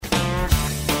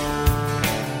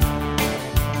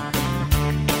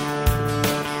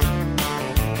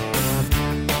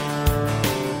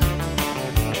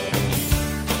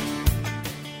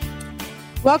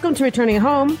Welcome to Returning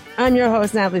Home. I'm your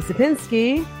host, Natalie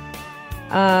Sapinski.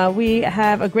 We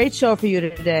have a great show for you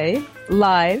today,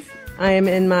 live. I am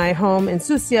in my home in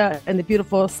Susia in the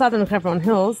beautiful southern Hebron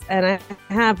Hills, and I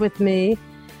have with me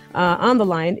on the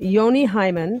line Yoni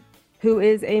Hyman, who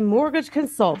is a mortgage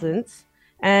consultant,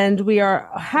 and we are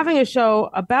having a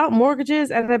show about mortgages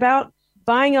and about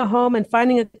buying a home and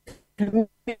finding a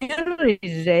community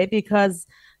today because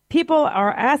people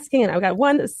are asking, and I've got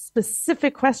one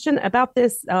specific question about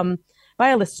this by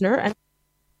a listener.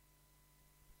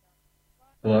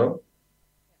 Hello?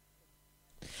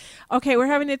 Okay, we're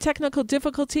having a technical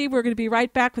difficulty. We're going to be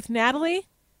right back with Natalie.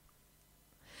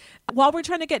 While we're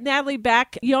trying to get Natalie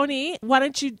back, Yoni, why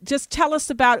don't you just tell us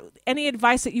about any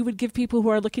advice that you would give people who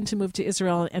are looking to move to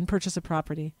Israel and purchase a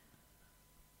property?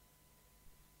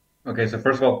 Okay, so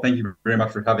first of all, thank you very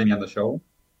much for having me on the show.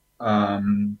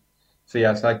 So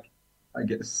yes, I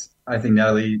guess I think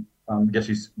Natalie, I guess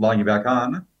she's logging you back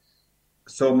on.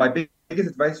 So my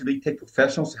biggest advice is really take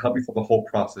professionals to help you through the whole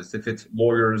process. If it's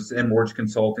lawyers and mortgage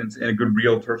consultants and a good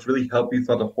realtor to really help you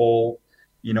through the whole,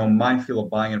 minefield of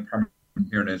buying an apartment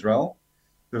here in Israel.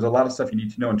 There's a lot of stuff you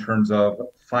need to know in terms of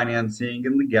financing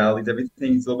and legalities.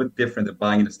 Everything is a little bit different than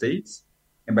buying in the States.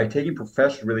 And by taking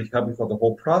professionals really help you through the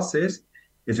whole process,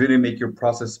 is really make your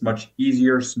process much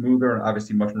easier, smoother, and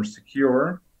obviously much more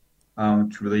secure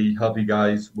to really help you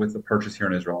guys with the purchase here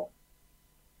in Israel.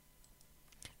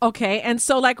 Okay, and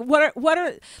so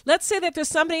let's say that there's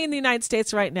somebody in the United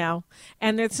States right now,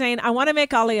 and they're saying, I want to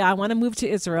make Aliyah, I want to move to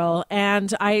Israel,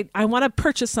 and I want to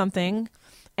purchase something,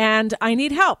 and I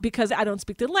need help because I don't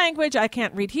speak the language, I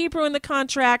can't read Hebrew in the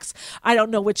contracts, I don't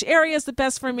know which area is the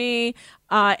best for me,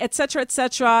 et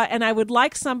cetera, and I would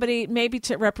like somebody maybe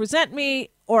to represent me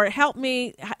or help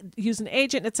me use an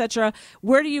agent, et cetera.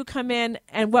 Where do you come in,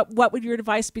 and what would your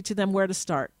advice be to them where to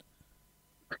start?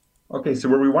 Okay, so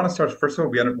where we want to start, first of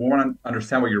all, we want to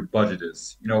understand what your budget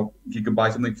is. If you can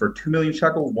buy something for 2 million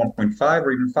shekels, 1.5,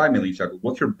 or even 5 million shekels,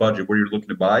 what's your budget, where you're looking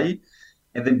to buy?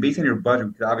 And then based on your budget,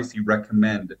 we could obviously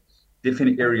recommend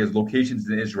different areas, locations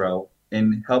in Israel,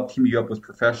 and help team you up with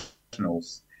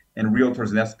professionals and realtors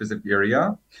in that specific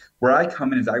area. Where I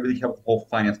come in is I really help the whole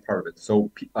finance part of it. So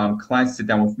clients sit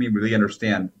down with me, really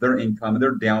understand their income,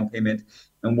 their down payment,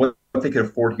 and what they could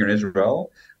afford here in Israel.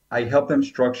 I help them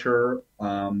structure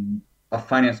a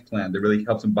finance plan that really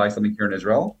helps them buy something here in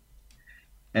Israel.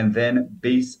 And then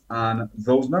based on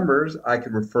those numbers, I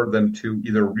could refer them to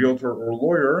either a realtor or a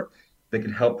lawyer that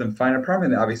could help them find a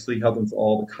property and obviously help them with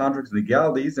all the contracts and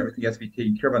legalities. Everything has to be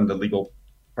taken care of on the legal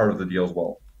part of the deal as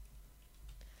well.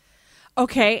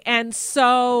 Okay, and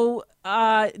so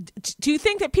do you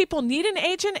think that people need an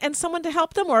agent and someone to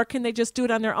help them, or can they just do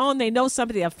it on their own? They know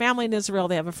somebody, they have family in Israel,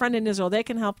 they have a friend in Israel, they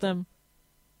can help them.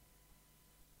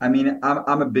 I mean,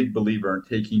 I'm a big believer in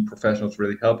taking professionals to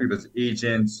really help you, whether it's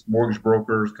agents, mortgage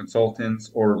brokers, consultants,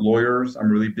 or lawyers. I'm a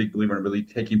really big believer in really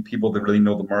taking people that really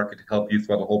know the market to help you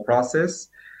throughout the whole process.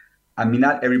 I mean,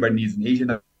 not everybody needs an agent,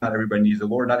 not everybody needs a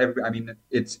lawyer, not everybody. I mean,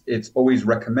 it's always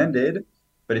recommended,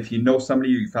 but if you know somebody,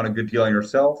 you found a good deal on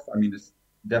yourself. I mean, it's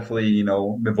definitely,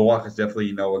 mivoach is definitely,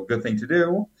 a good thing to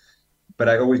do. But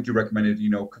I always do recommend it,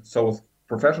 consult with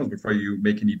professionals before you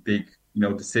make any big,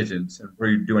 decisions and before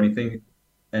you do anything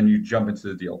and you jump into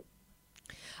the deal.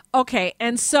 Okay,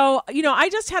 and so, I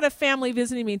just had a family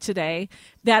visiting me today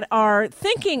that are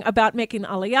thinking about making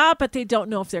Aliyah, but they don't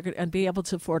know if they're going to be able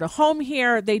to afford a home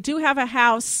here. They do have a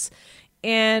house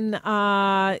in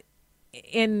the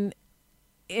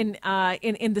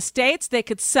States. They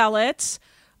could sell it.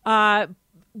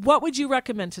 What would you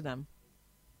recommend to them?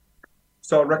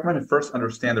 So I recommend to first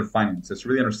understand their finances,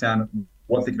 really understand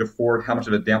what they could afford, how much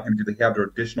of a down payment do they have, their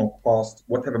additional costs,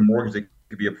 what type of mortgage they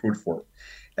could be approved for.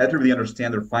 After we really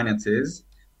understand their finances,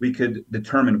 we could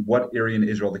determine what area in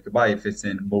Israel they could buy. If it's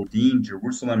in Modin,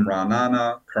 Jerusalem,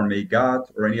 Renana, Carmei Gat,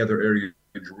 or any other area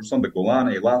in Jerusalem, the Golan,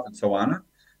 Eilat, and so on,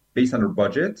 based on their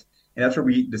budget. And after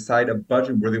we decide a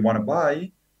budget where they want to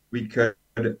buy, we could,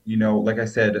 like I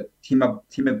said, team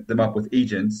them up with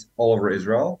agents all over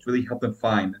Israel to really help them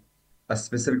find a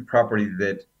specific property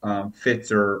that fits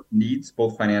their needs,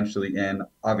 both financially and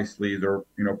obviously their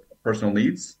personal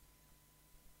needs.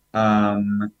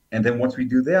 And then once we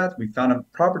do that, we found a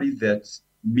property that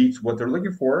meets what they're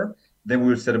looking for. Then we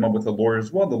would set them up with a lawyer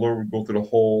as well. The lawyer would go through the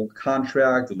whole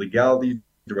contract, the legality,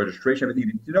 the registration, everything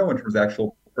you need to know in terms of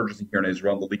actual purchasing here in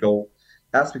Israel, and the legal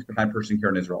aspects behind purchasing here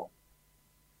in Israel.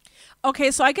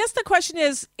 Okay, so I guess the question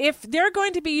is, if they're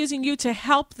going to be using you to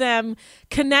help them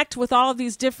connect with all of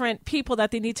these different people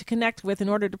that they need to connect with in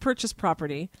order to purchase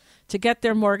property, to get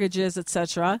their mortgages,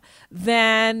 etc.,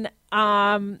 then,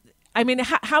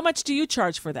 how much do you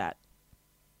charge for that?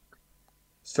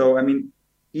 So, I mean,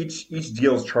 each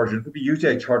deal is charged.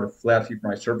 Usually I charge a flat fee for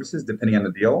my services, depending on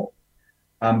the deal.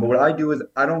 But what I do is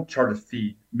I don't charge a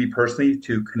fee, me personally,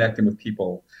 to connect them with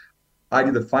people. I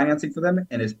do the financing for them,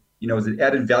 and as an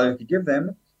added value I could give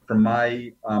them from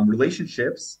my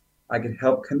relationships, I can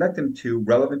help connect them to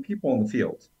relevant people in the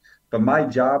field. But my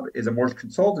job as a mortgage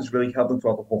consultant is really help them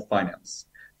throughout the whole finance.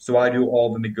 So I do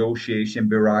all the negotiation,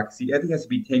 bureaucracy. Everything has to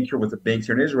be taken care of with the banks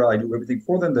here in Israel. I do everything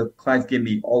for them. The clients give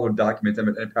me all their documents and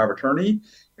a power of attorney.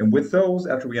 And with those,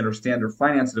 after we understand their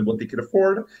finances and what they could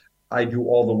afford, I do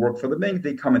all the work for the bank.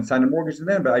 They come and sign a mortgage to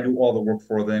them, but I do all the work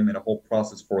for them and a whole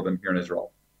process for them here in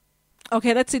Israel.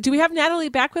 Okay, let's see. Do we have Natalie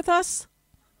back with us?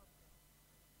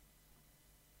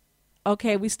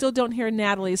 Okay, we still don't hear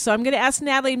Natalie. So I'm going to ask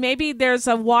Natalie, maybe there's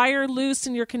a wire loose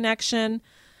in your connection.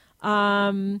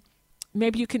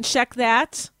 Maybe you can check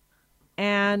that.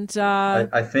 And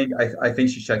I think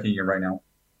she's checking it right now.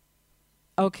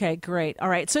 Okay, great. All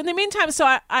right. So in the meantime, so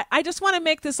I just want to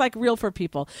make this like real for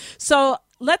people. So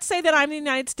let's say that I'm in the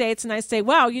United States and I say,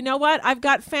 wow, you know what? I've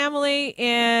got family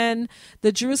in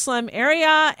the Jerusalem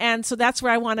area, and so that's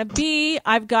where I want to be.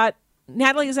 I've got,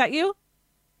 Natalie, is that you?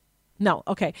 No.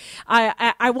 Okay.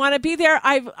 I want to be there.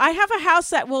 I have a house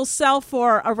that will sell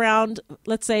for around,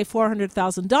 let's say,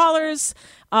 $400,000.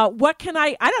 What can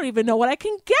I don't even know what I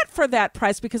can get for that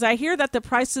price, because I hear that the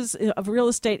prices of real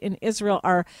estate in Israel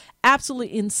are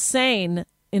absolutely insanely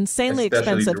Especially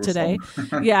expensive today.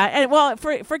 Yeah. And well,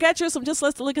 forget Jerusalem. Just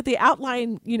let's look at the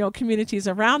outlying, communities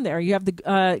around there. You have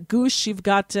the Gush, you've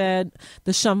got the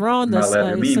Shamron, the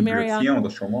Samaria.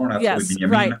 Yes,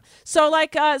 right. So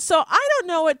so I don't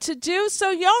know what to do. So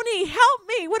Yoni, help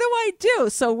me. What do I do?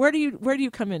 So where do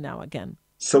you come in now again?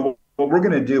 So what we're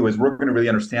going to do is we're going to really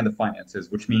understand the finances,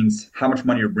 which means how much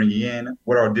money you're bringing in,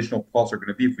 what our additional costs are going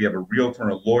to be if we have a realtor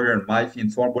and a lawyer and my fee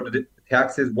and so on, what the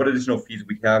taxes, what additional fees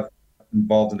we have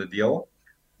involved in the deal,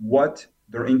 what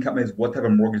their income is, what type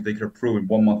of mortgage they could approve in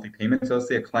one monthly payment. So let's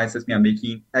say a client says to me, I'm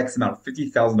making X amount,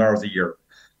 $50,000 a year.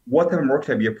 What type of mortgage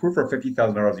can be approved for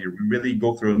 $50,000 a year? We really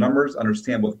go through the numbers,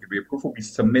 understand what could be approved for. We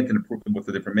submit and approve them with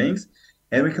the different banks.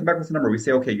 And we come back with a number. We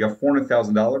say, okay, you have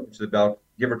 $400,000, which is about,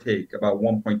 give or take, about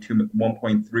 1.2,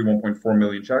 1.3, 1.4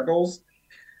 million shekels.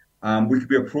 We could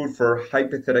be approved for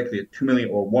hypothetically a 2 million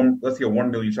or let's say a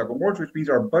 1 million shekel mortgage, which means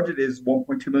our budget is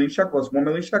 1.2 million shekels, 1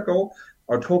 million shekel.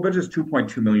 Our total budget is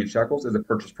 2.2 million shekels as a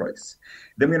purchase price.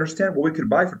 Then we understand what we could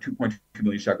buy for 2.2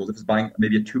 million shekels. If it's buying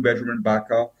maybe a 2-bedroom in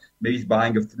Baka, maybe he's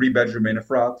buying a 3-bedroom in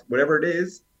Efrat, whatever it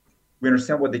is, we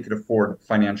understand what they could afford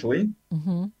financially.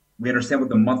 Mm-hmm. We understand what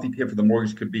the monthly pay for the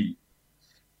mortgage could be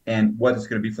and what it's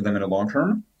going to be for them in the long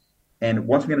term. And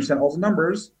once we understand all the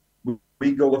numbers,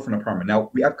 we go look for an apartment.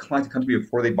 Now, we have clients that come to me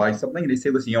before they buy something, and they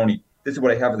say, listen, Yoni, this is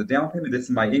what I have as a down payment. This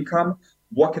is my income.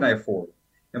 What can I afford?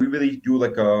 And we really do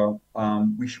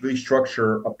we should really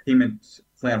structure a payment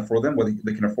plan for them, what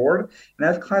they can afford. And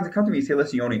I have clients that come to me and say,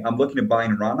 listen, Yoni, I'm looking to buy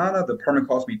in Renana. The apartment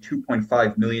costs me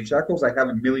 2.5 million shekels. I have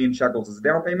 1 million shekels as a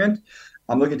down payment.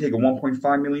 I'm looking to take a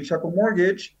 1.5 million shekel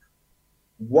mortgage.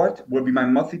 What would be my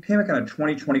monthly payment on a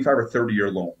 20, 25, or 30-year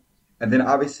loan? And then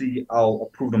obviously I'll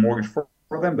approve the mortgage for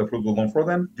them, to approve the loan for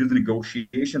them, do the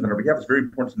negotiation that we have. It's very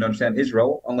important to understand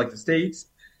Israel, unlike the States,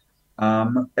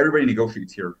 everybody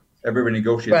negotiates here. Everybody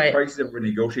negotiates prices, everybody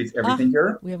negotiates everything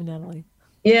here. We have Natalie.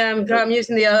 Yeah, I'm just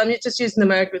using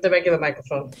the regular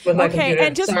microphone with my computer. Okay,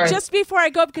 and just before I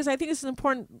go, because I think it's an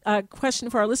important question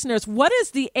for our listeners, what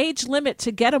is the age limit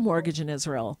to get a mortgage in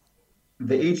Israel?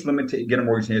 The age limit to get a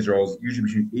mortgage in Israel is usually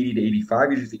between 80 to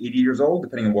 85, usually 80 years old,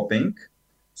 depending on what bank.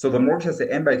 So the mortgage has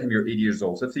to end by the time you're 80 years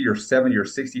old. So if you're 70, you're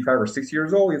 65 or 60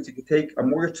 years old, you have to take a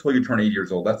mortgage until you turn 80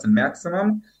 years old. That's the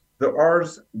maximum. There are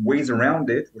ways around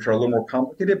it, which are a little more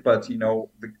complicated, but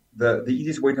the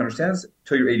easiest way to understand is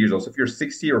until you're 80 years old. So if you're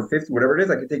 60 or 50, whatever it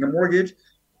is, I can take a mortgage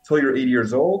until you're 80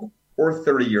 years old, or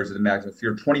 30 years is the maximum. If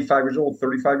you're 25 years old,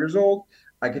 35 years old,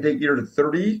 I can take either a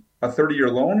 30-year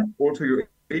loan, or until you're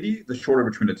 80, the shorter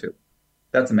between the two.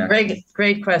 That's the maximum.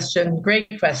 Great question.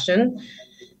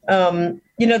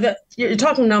 You're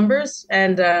talking numbers,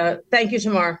 and thank you,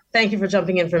 Tamar. Thank you for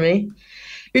jumping in for me.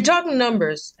 You're talking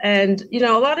numbers, and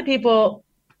a lot of people,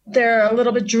 they're a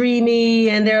little bit dreamy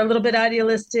and they're a little bit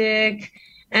idealistic,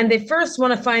 and they first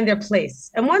want to find their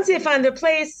place. And once they find their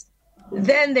place,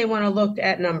 then they want to look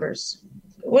at numbers.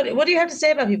 What do you have to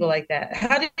say about people like that?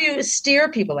 How do you steer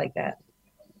people like that?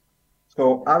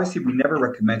 So obviously, we never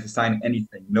recommend to sign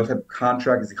anything. No type of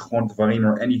contract, zichron dvarim,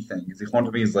 or anything. Zichron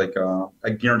dvarim is like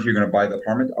a guarantee you're going to buy the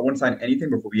apartment. I wouldn't sign anything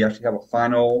before we actually have a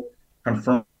final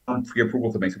confirmed pre-approval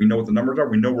with the banks. So we know what the numbers are.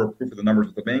 We know we're approved for the numbers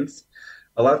with the banks.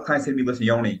 A lot of clients say to me, listen,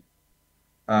 Yoni,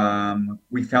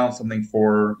 we found something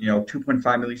for,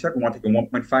 2.5 million shekel, we want to take a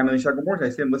 1.5 million shekel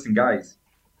mortgage. I say, listen, guys,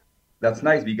 that's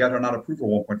nice, but you got to not approve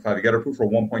for 1.5, you got to approve for a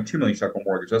 1.2 million shekel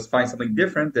mortgage. Let's find something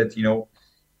different that,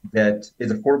 that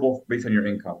is affordable based on your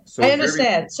income. So I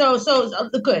understand.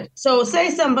 Good. So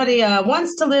say somebody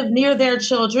wants to live near their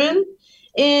children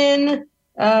in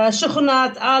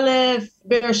Shechunat Aleph,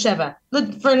 Beersheba.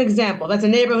 Look for an example. That's a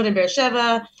neighborhood in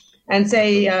Beersheba, and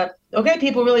say, okay,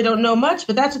 people really don't know much,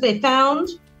 but that's what they found.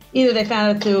 Either they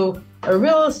found it through a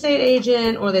real estate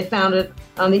agent, or they found it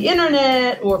on the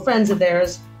internet, or friends of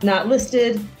theirs not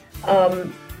listed.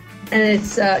 And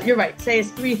it's you're right. Say it's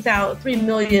 3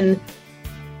 million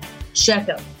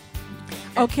shekel.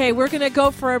 Okay, we're going to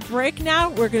go for a break now.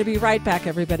 We're going to be right back,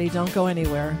 everybody. Don't go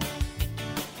anywhere.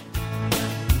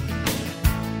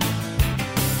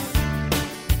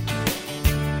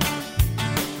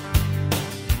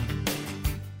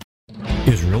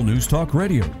 Israel News Talk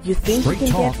Radio. You think Straight you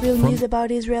can talk get real from news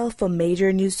about Israel from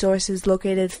major news sources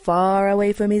located far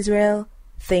away from Israel?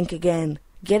 Think again.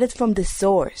 Get it from the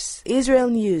source. Israel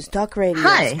News Talk Radio.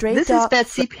 Hi, Straight this talk. is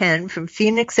Betsy Penn from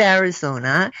Phoenix,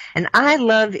 Arizona, and I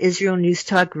love Israel News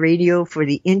Talk Radio for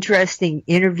the interesting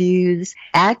interviews,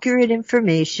 accurate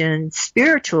information,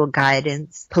 spiritual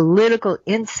guidance, political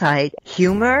insight,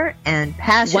 humor, and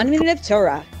passion. 1 minute of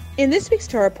Torah. In this week's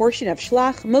Torah portion of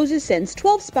Shlach, Moses sends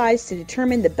 12 spies to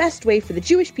determine the best way for the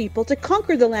Jewish people to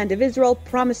conquer the land of Israel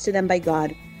promised to them by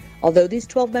God. Although these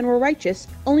 12 men were righteous,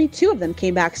 only 2 of them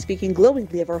came back speaking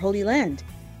glowingly of our holy land.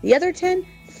 The other 10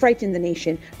 frightened the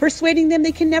nation, persuading them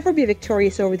they can never be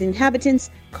victorious over the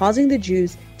inhabitants, causing the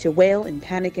Jews to wail in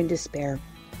panic and despair.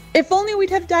 If only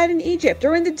we'd have died in Egypt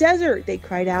or in the desert, they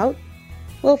cried out.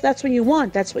 Well, if that's what you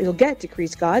want, that's what you'll get,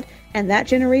 decrees God, and that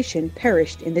generation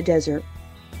perished in the desert.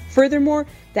 Furthermore,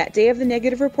 that day of the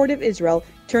negative report of Israel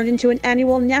turned into an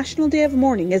annual national day of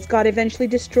mourning as God eventually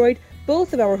destroyed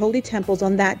both of our holy temples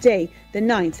on that day, the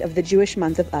 9th of the Jewish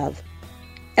month of Av.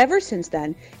 Ever since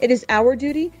then, it is our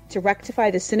duty to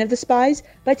rectify the sin of the spies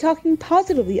by talking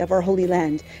positively of our holy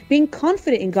land, being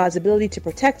confident in God's ability to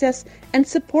protect us, and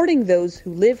supporting those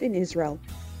who live in Israel.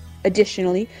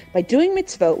 Additionally, by doing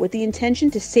mitzvot with the intention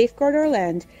to safeguard our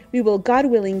land, we will, God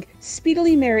willing,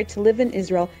 speedily merit to live in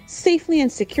Israel safely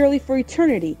and securely for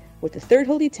eternity with the third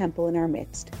holy temple in our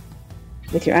midst.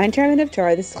 With your Ein Tournament of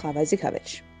Torah, this is Chava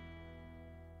Zikovich.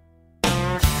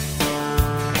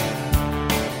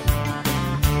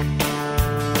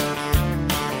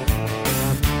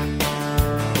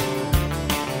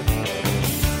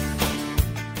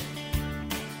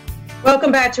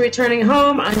 Welcome back to Returning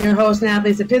Home. I'm your host,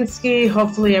 Natalie Sapinski.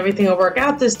 Hopefully everything will work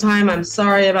out this time. I'm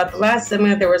sorry about the last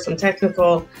segment. There were some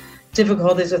technical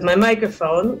difficulties with my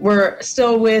microphone. We're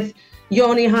still with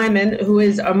Yoni Hyman, who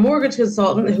is a mortgage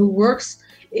consultant who works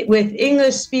with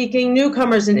English-speaking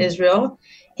newcomers in Israel.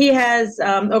 He has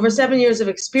over 7 years of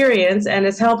experience and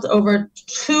has helped over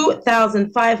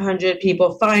 2,500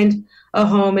 people find a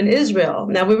home in Israel.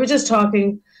 Now, we were just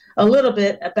talking a little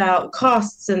bit about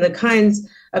costs and the kinds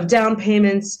of down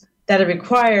payments that are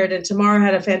required. And Tamara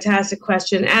had a fantastic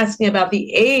question asking about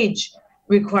the age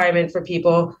requirement for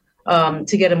people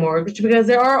to get a mortgage, because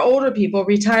there are older people,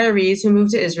 retirees who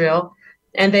move to Israel,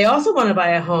 and they also want to buy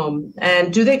a home.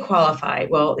 And do they qualify?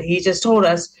 Well, he just told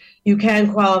us you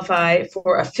can qualify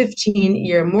for a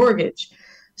 15-year mortgage.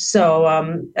 So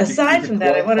aside from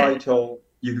that, I want to...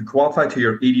 You could qualify till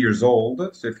you're 80 years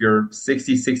old. So if you're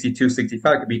 60, 62,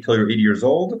 65, it could be till you're 80 years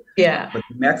old. Yeah. But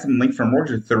the maximum length for a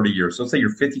mortgage is 30 years. So let's say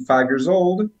you're 55 years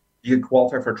old, you could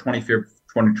qualify for a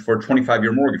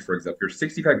 25-year mortgage, for example. If you're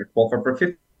 65, you could qualify for a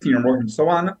 15-year mortgage and so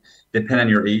on, depending on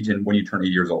your age and when you turn 80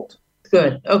 years old.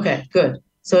 Good. Okay, good.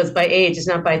 So it's by age, it's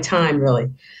not by time, really.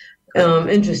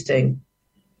 Interesting.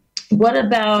 What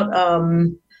about, are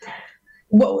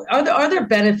there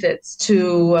benefits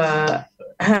to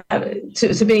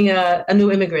being a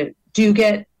new immigrant? Do you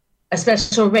get a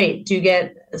special rate? Do you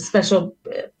get a special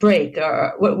break?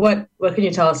 Or what can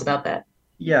you tell us about that?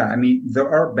 Yeah, I mean, there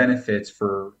are benefits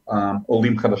for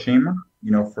Olim Chadashim,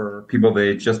 for people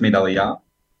that just made Aliyah.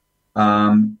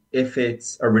 If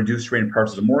it's a reduced rate in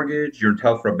parts of the mortgage, you're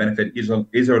entitled for a benefit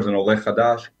either as an Oleh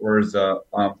Chadash or as a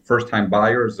first-time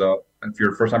buyer. If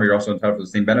you're a first-time, you're also entitled for the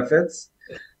same benefits.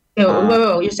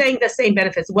 Whoa. You're saying the same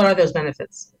benefits. What are those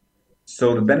benefits?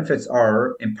 So the benefits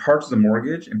are in parts of the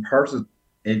mortgage, you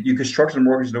can structure the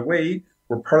mortgage in a way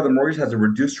where part of the mortgage has a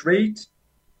reduced rate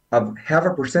of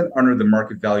 0.5% under the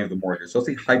market value of the mortgage. So let's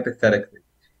say hypothetically,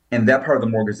 and that part of the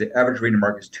mortgage, the average rate in the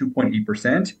market is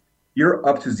 2.8%, you're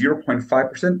up to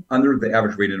 0.5% under the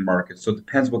average rate in the market. So it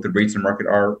depends what the rates in the market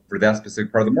are for that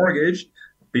specific part of the mortgage,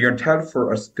 but you're entitled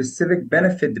for a specific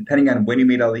benefit depending on when you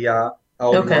made Aliyah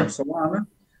LDR, and so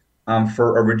on,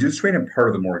 for a reduced rate and part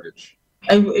of the mortgage.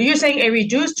 You're saying a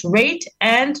reduced rate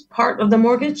and part of the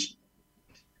mortgage?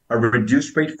 A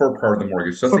reduced rate for part of the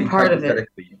mortgage. So let's say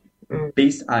hypothetically,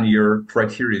 based on your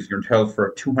criteria, you're entitled for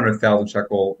a 200,000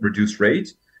 shekel reduced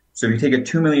rate. So if you take a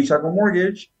 2 million shekel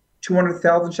mortgage,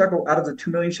 200,000 shekel out of the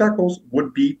 2 million shekels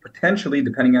would be potentially,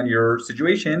 depending on your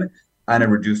situation, on a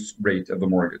reduced rate of the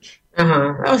mortgage.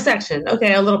 Oh, section.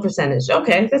 Okay, a little percentage.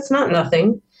 Okay, that's not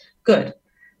nothing. Good.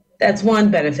 That's one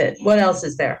benefit. What else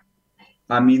is there?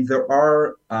 I mean, there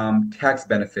are tax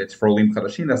benefits for Olim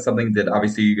Chadashim. That's something that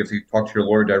obviously you have to talk to your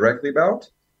lawyer directly about.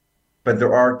 But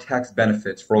there are tax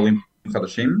benefits for Olim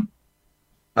Chadashim.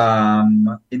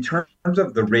 In terms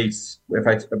of the rates,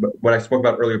 what I spoke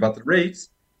about earlier about the rates,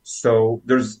 so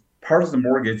there's parts of the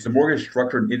mortgage is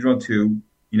structured in Israel to,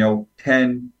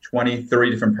 10, 20,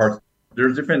 30 different parts.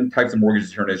 There's different types of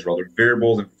mortgages here in Israel. There's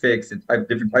variables and fixed, and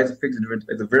different types of fixed and different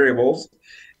types of variables,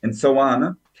 and so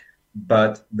on.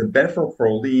 But the benefit for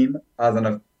Olim as on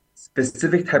a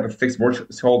specific type of fixed mortgage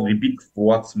is called ribit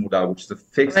kvuat tzmuda, which is a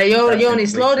fixed. Yoni,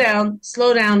 slow down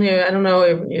here. I don't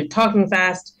know, you're talking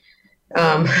fast.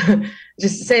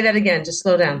 Just say that again. Just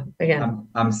slow down again.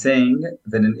 I'm saying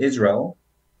that in Israel,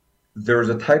 there's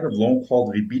a type of loan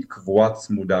called ribit kvuat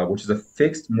tzmuda, which is a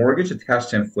fixed mortgage attached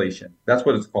to inflation. That's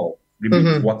what it's called,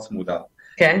 ribit kvuat tzmuda.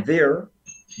 Okay. There,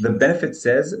 the benefit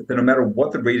says that no matter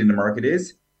what the rate in the market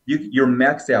is, you're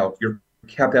maxed out. You're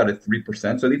capped out at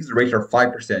 3%. So if the rates are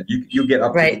 5%, you get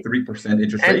up to 3%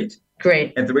 interest rate.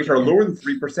 Great. And if the rates are lower than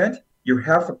 3%, you're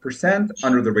 0.5%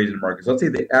 under the rate in the market. So let's say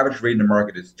the average rate in the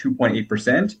market is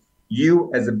 2.8%.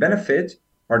 You, as a benefit,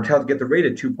 are entitled to get the rate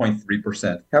at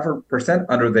 2.3%, 0.5%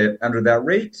 under that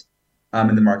rate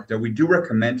in the market. Now, we do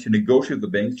recommend to negotiate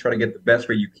with the banks, try to get the best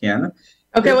rate you can.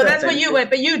 Okay, well, that's what you would,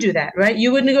 but you do that, right?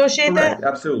 You would negotiate that?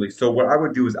 Absolutely. So what I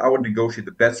would do is I would negotiate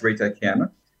the best rates I can.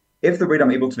 If the rate I'm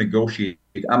able to negotiate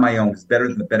on my own is better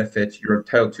than the benefit you're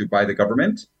entitled to by the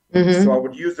government, so I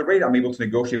would use the rate I'm able to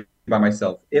negotiate by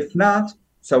myself. If not,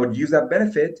 so I would use that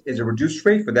benefit as a reduced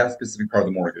rate for that specific part of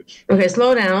the mortgage. Okay,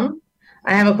 slow down.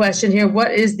 I have a question here.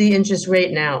 What is the interest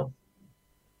rate now?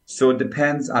 So it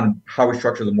depends on how we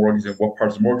structure the mortgage and what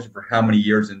parts of the mortgage for how many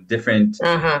years and different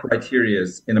criteria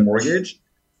in the mortgage.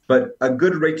 But a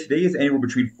good rate today is anywhere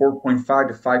between 4.5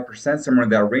 to 5%. Somewhere in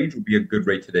that range would be a good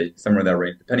rate today, somewhere in that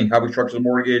range, depending how we structure the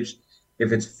mortgage.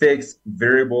 If it's fixed,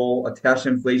 variable, attached to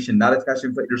inflation, not attached to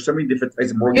inflation, there's so many different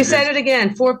types of mortgages. You said it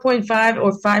again, 4.5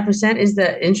 or 5% is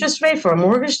the interest rate for a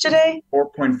mortgage today?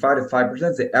 4.5 to 5%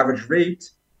 is the average rate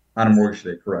on a mortgage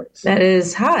today, correct. That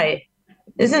is high,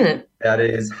 isn't it? That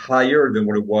is higher than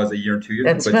what it was a year and 2 years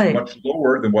ago, That's but right. It's much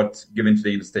lower than what's given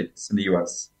today in the States, in the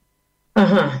U.S.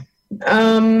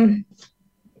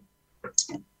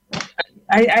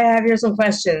 I have here some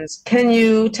questions. Can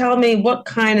you tell me what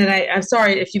kind, and I'm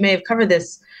sorry if you may have covered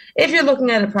this, if you're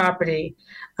looking at a property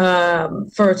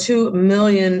for 2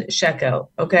 million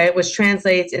shekel, okay, which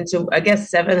translates into, I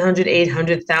guess, $700,000,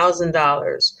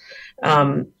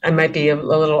 $800,000. I might be a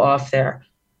little off there.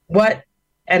 What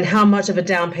and how much of a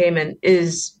down payment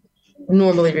is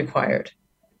normally required?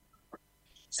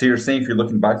 So you're saying if you're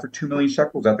looking to buy for 2 million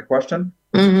shekels, is that the question?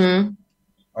 Mm-hmm.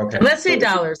 Okay. Let's say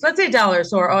dollars. Let's say dollars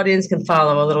so our audience can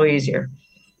follow a little easier.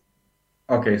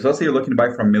 Okay, so let's say you're looking to buy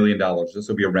for $1 million. This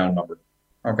will be a round number.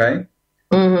 Okay?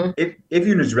 If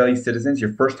you're an Israeli citizen, it's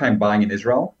your first time buying in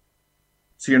Israel,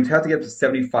 so you're entitled to get up to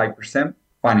 75%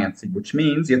 financing, which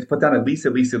means you have to put down at least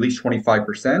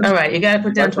 25%. All right, you got to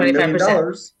put down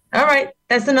 25%. All right,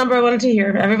 that's the number I wanted to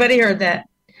hear. Everybody heard that.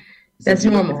 That's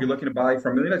normal. If you're looking to buy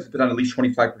for $1 million, you have to put down at least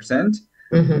 25%.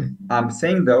 I'm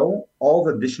saying, though, all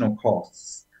the additional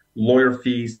costs, lawyer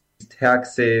fees,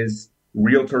 taxes,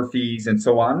 realtor fees, and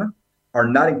so on, are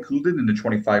not included in the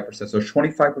 25%. So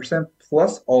 25%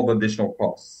 plus all the additional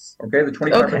costs. Okay, the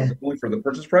 25% is only for the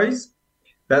purchase price.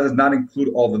 That does not include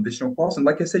all the additional costs. And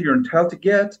like I said, you're entitled to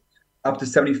get up to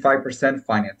 75%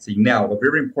 financing. Now, a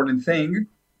very important thing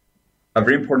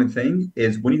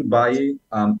is when you buy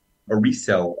a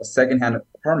resale, a secondhand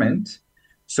apartment,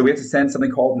 so we have to send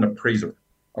something called an appraiser.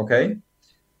 Okay,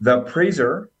 the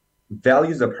appraiser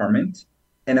values the apartment,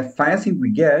 and the financing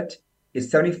we get is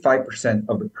 75%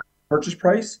 of the purchase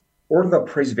price or the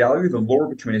appraised value, the lower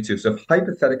between the two. So if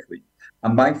hypothetically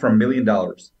I'm buying for $1 million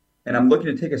and I'm looking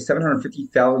to take a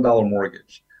 $750,000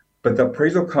 mortgage, but the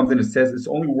appraisal comes in and says it's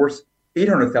only worth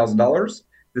 $800,000,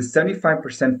 the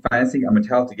 75% financing I'm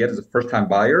entitled to get as a first-time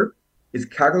buyer is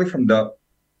calculated from the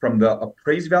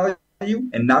appraised value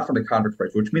and not from the contract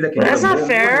price, which means I can That's not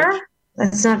fair.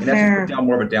 That's not fair. Put down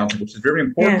more of a down payment, which is very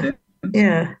important.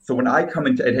 Yeah. So when I come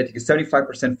into and take a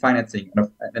 75% financing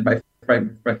and my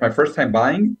first time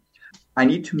buying, I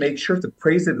need to make sure to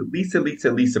appraise it at least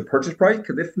the purchase price,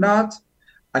 because if not,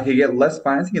 I could get less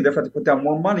financing and therefore have to put down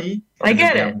more money. I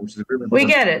get it. Which is really we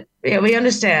get it. Yeah, we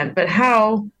understand. But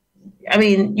how? I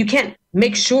mean, you can't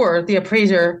make sure the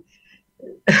appraiser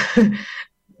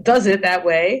does it that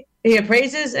way. He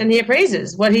appraises and he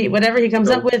appraises. Whatever he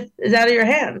comes up with is out of your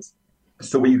hands.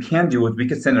 So what you can do is we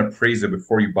can send an appraiser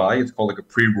before you buy. It's called like a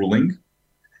pre-ruling.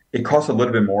 It costs a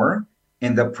little bit more.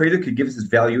 And the appraiser could give us his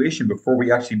valuation before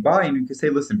we actually buy. And you can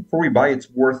say, listen, before we buy, it's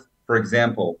worth, for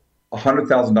example,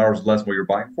 $100,000 less what you're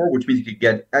buying for, which means you could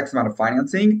get X amount of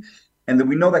financing. And then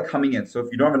we know that coming in. So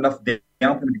if you don't have enough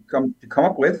down payment to come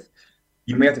up with,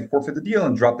 you may have to forfeit the deal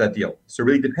and drop that deal. So it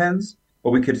really depends.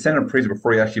 But we could send an appraiser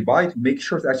before you actually buy to make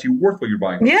sure it's actually worth what you're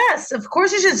buying. Yes, of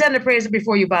course you should send an appraiser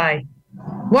before you buy.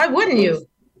 Why wouldn't you?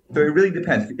 So it really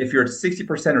depends. If you're at 60%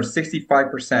 or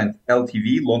 65%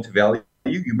 LTV, loan to value,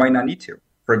 you might not need to,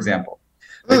 for example.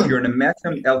 If you're in a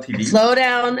maximum LTV. Slow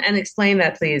down and explain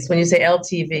that, please, when you say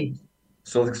LTV.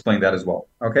 So let's explain that as well.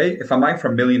 Okay? If I'm buying for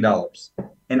 $1 million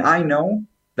and I know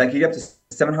that I can get up to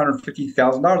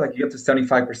 $750,000, I can get up to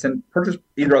 75% purchase,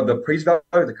 either of the appraised value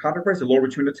or the contract price, the lower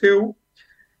between the two.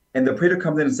 And the appraiser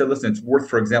comes in and said, listen, it's worth,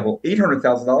 for example,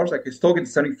 $800,000. I could still get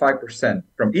 75%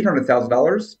 from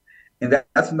 $800,000. And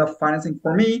that's enough financing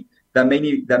for me. That may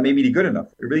be good enough.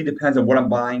 It really depends on what I'm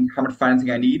buying, how much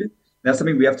financing I need. And that's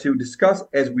something we have to discuss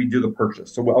as we do the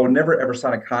purchase. So I would never, ever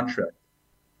sign a contract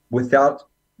without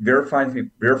verifying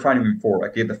before I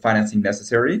get the financing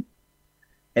necessary.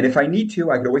 And if I need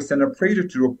to, I could always send an appraiser to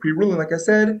do a pre-ruling, like I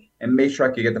said, and make sure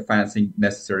I can get the financing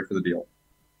necessary for the deal.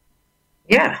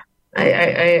 Yeah.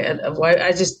 Again,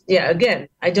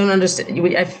 I don't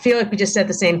understand. I feel like we just said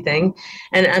the same thing.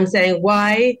 And I'm saying,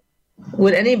 why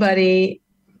would anybody,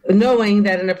 knowing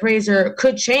that an appraiser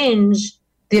could change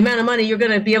the amount of money you're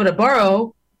going to be able to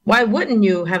borrow, why wouldn't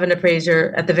you have an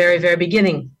appraiser at the very, very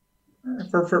beginning?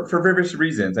 For various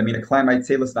reasons. I mean, a client might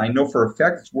say, listen, I know for a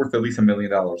fact it's worth at least $1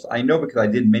 million. I know because I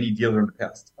did many deals in the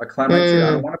past. A client might say, I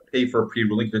don't want to pay for a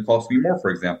pre-ruling because it costs me more, for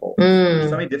example. There's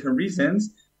so many different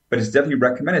reasons, but it's definitely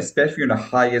recommended, especially if you're in the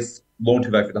highest loan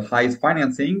to value, the highest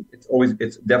financing. It's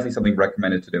definitely something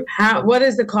recommended to do. What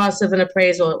is the cost of an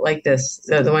appraisal like this?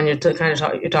 The one you're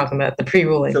talking about, the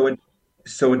pre-ruling.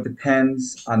 So it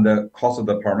depends on the cost of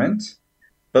the apartment.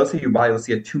 But let's say you buy,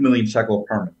 a 2 million shekel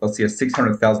apartment. Let's say a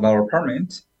 $600,000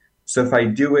 apartment. So if I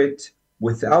do it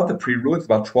without the pre-ruling, it's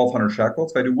about 1,200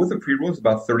 shekels. If I do with the pre-ruling, it's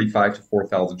about 3,500 to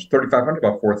 4,000, 3,500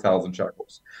 about 4,000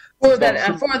 shekels. For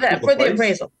the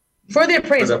appraisal. For the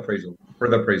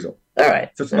appraisal. All right.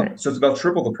 So it's about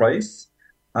triple the price.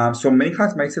 So many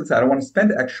clients might say, I don't want to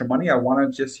spend extra money. I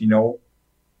want to just,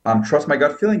 trust my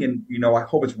gut feeling, and I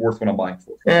hope it's worth what I'm buying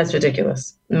for. That's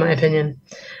ridiculous, in my opinion.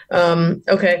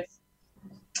 Okay.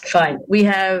 Fine. We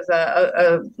have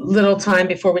a little time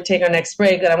before we take our next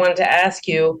break, and I wanted to ask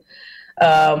you,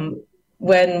 what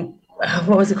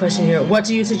was the question here? What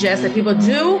do you suggest that people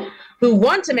do who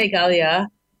want to make Aliyah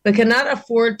but cannot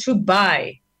afford to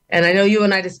buy? And I know you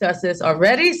and I discussed this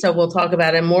already, so we'll talk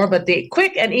about it more. But the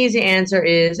quick and easy answer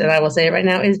is, and I will say it right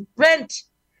now, is rent.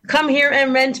 Come here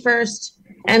and rent first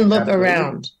and look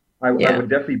around. I would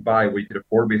definitely buy what you could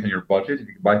afford based on your budget. If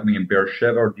you could buy something in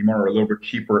Beersheba or Dimon or a little bit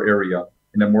cheaper area,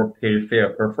 in a more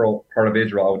peripheral part of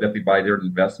Israel, I would definitely buy there as an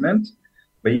investment.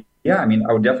 But yeah, I mean,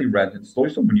 I would definitely rent. And slowly,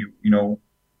 so when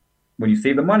you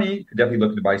save the money, you could definitely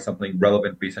look to buy something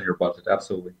relevant based on your budget.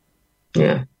 Absolutely.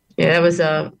 Yeah, that was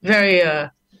very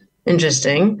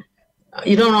interesting.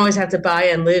 You don't always have to buy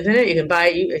and live in it. You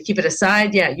can keep it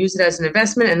aside. Yeah, use it as an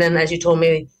investment, and then, as you told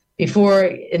me before,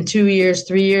 in 2 years,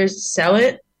 3 years, sell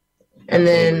it, and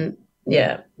then.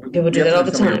 Yeah, people do that all the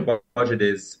time. Your budget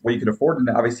is what you can afford, and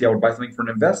obviously I would buy something for an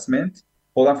investment,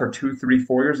 hold on for 2, 3,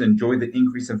 4 years, enjoy the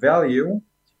increase of value,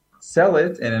 sell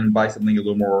it, and then buy something a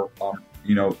little more,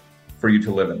 for you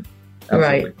to live in.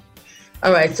 Absolutely. Right.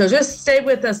 All right, so just stay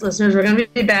with us, listeners. We're going to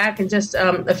be back in just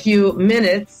a few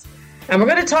minutes, and we're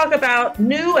going to talk about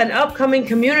new and upcoming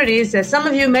communities that some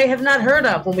of you may have not heard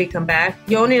of when we come back.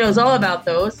 Yoni knows all about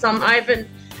those. Some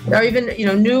are even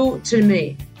new to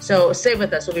me. So stay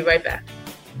with us. We'll be right back.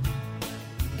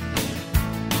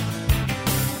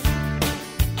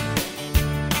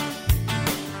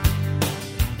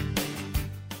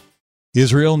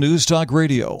 Israel News Talk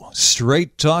Radio,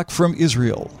 straight talk from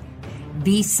Israel.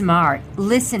 Be smart.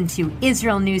 Listen to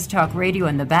Israel News Talk Radio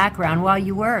in the background while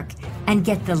you work and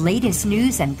get the latest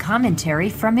news and commentary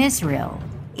from Israel.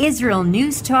 Israel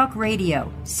News Talk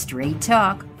Radio, straight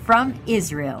talk from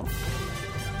Israel.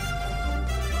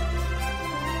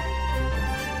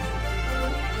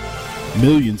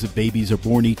 Millions of babies are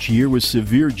born each year with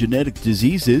severe genetic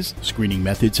diseases. Screening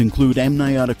methods include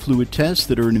amniotic fluid tests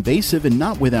that are invasive and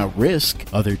not without risk.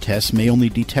 Other tests may only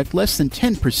detect less than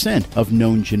 10% of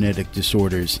known genetic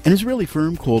disorders. An Israeli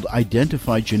firm called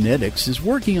Identify Genetics is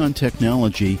working on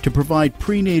technology to provide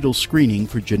prenatal screening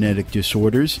for genetic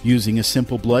disorders using a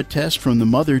simple blood test from the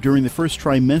mother during the first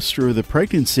trimester of the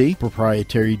pregnancy.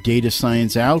 Proprietary data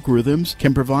science algorithms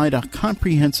can provide a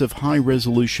comprehensive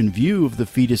high-resolution view of the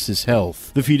fetus's health.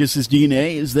 The fetus's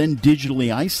DNA is then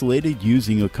digitally isolated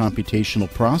using a computational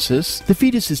process. The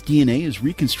fetus's DNA is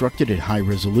reconstructed at high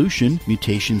resolution.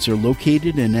 Mutations are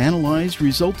located and analyzed,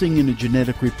 resulting in a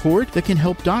genetic report that can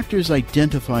help doctors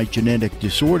identify genetic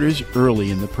disorders early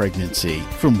in the pregnancy.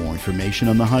 For more information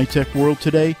on the high-tech world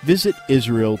today, visit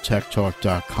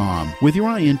IsraelTechTalk.com. With your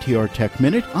INTR Tech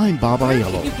Minute, I'm Bob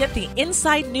Aiello. You get the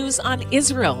inside news on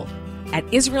Israel. At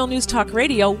Israel News Talk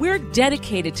Radio, we're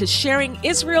dedicated to sharing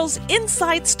Israel's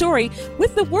inside story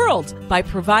with the world by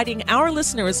providing our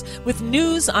listeners with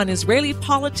news on Israeli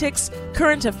politics,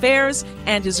 current affairs,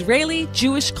 and Israeli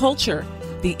Jewish culture.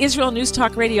 The Israel News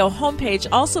Talk Radio homepage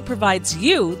also provides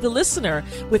you, the listener,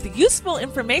 with useful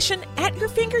information at your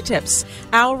fingertips.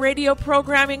 Our radio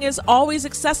programming is always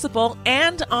accessible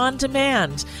and on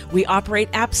demand. We operate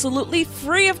absolutely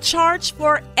free of charge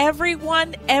for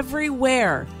everyone,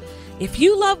 everywhere. If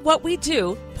you love what we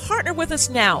do, partner with us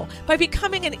now by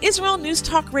becoming an Israel News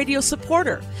Talk Radio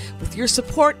supporter. With your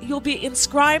support, you'll be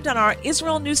inscribed on our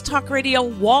Israel News Talk Radio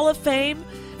Wall of Fame.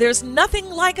 There's nothing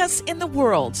like us in the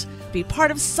world. Be part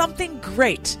of something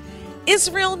great.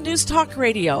 Israel News Talk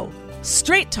Radio.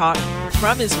 Straight talk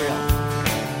from Israel.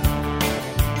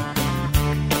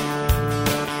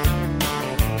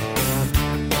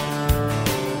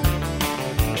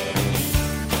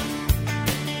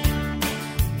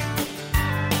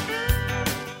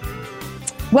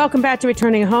 Welcome back to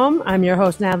Returning Home. I'm your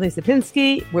host, Natalie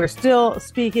Sapinski. We're still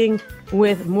speaking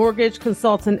with mortgage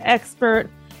consultant expert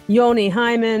Yoni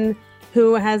Hyman,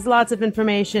 who has lots of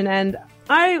information. And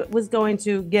I was going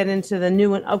to get into the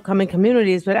new and upcoming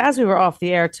communities, but as we were off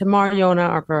the air, Tamar Yona,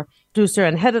 our producer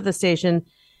and head of the station,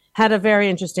 had a very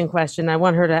interesting question. I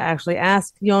want her to actually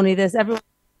ask Yoni this.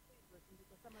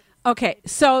 Okay,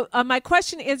 so my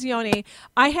question is, Yoni,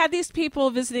 I had these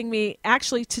people visiting me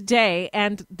actually today,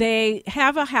 and they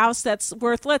have a house that's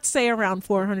worth, let's say, around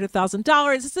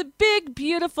 $400,000. It's a big,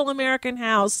 beautiful American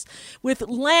house with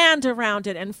land around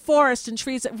it and forest and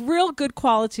trees, real good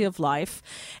quality of life.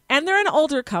 And they're an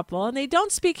older couple, and they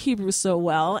don't speak Hebrew so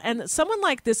well. And someone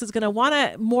like this is going to want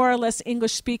a more or less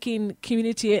English-speaking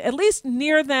community, at least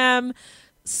near them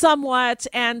somewhat,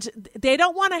 and they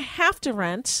don't want to have to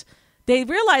rent. They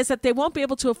realize that they won't be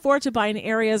able to afford to buy in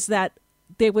areas that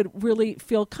they would really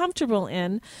feel comfortable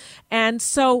in. And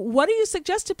so what do you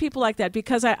suggest to people like that?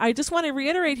 Because I just want to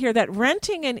reiterate here that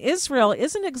renting in Israel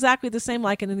isn't exactly the same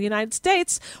like in the United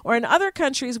States or in other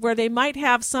countries where they might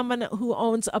have someone who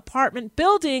owns apartment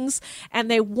buildings and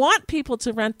they want people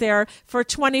to rent there for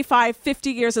 25,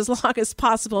 50 years as long as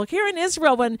possible. Here in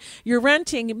Israel, when you're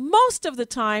renting, most of the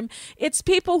time, it's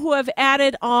people who have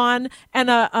added on an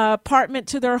apartment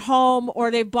to their home, or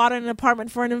they've bought an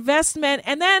apartment for an investment,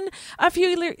 and then a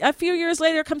few years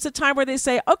later comes a time where they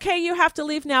say, okay, you have to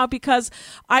leave now because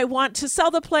I want to sell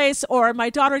the place, or my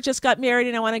daughter just got married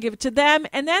and I want to give it to them.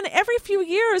 And then every few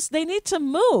years they need to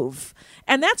move.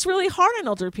 And that's really hard on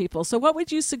older people. So what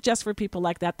would you suggest for people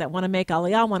like that want to make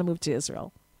Aliyah, want to move to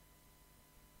Israel?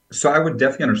 So I would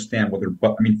definitely understand what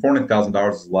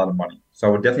 $400,000 is a lot of money. So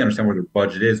I would definitely understand where their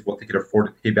budget is, what they could afford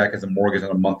to pay back as a mortgage on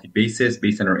a monthly basis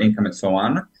based on their income and so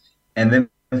on. And then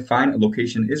find a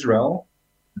location in Israel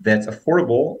that's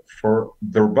affordable for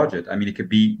their budget. I mean, it could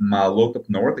be Ma'alot up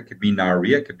north, it could be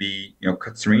Nahariya, it could be,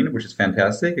 Katzrin, which is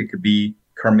fantastic. It could be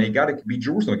Carmei Gat, it could be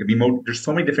Jerusalem, it could be there's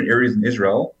so many different areas in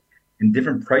Israel and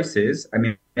different prices. I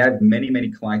mean, I had many, many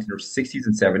clients in their 60s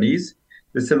and 70s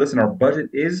that said, listen, our budget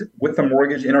is, with the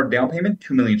mortgage and our down payment,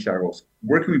 2 million shekels.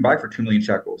 Where can we buy for 2 million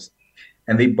shekels?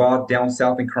 And they bought down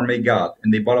south in Carmei Gat,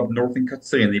 and they bought up north in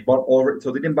Katzrin, and they bought all over it.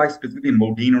 So they didn't buy specifically in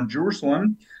Modin or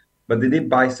Jerusalem, but they did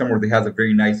buy somewhere that has a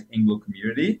very nice Anglo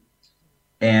community.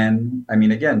 And I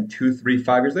mean, again, 2, 3,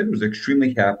 5 years later, it was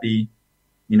extremely happy.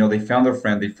 They found their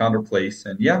friend, they found their place.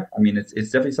 And yeah, I mean, it's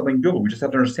definitely something doable. We just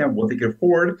have to understand what they can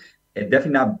afford and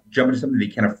definitely not jump into something they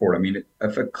can't afford. I mean,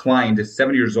 if a client is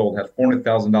 70 years old, has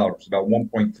 $400,000, about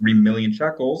 1.3 million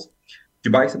shekels, to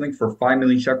buy something for 5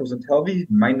 million shekels in Tel Aviv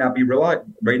might not be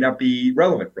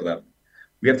relevant for them.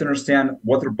 We have to understand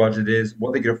what their budget is,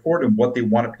 what they can afford, and what they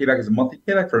want to pay back as a monthly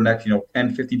payback for the next,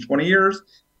 10, 15, 20 years,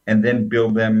 and then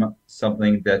build them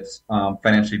something that's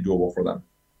financially doable for them.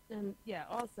 And yeah,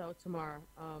 also, Tamar,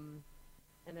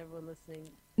 and everyone listening.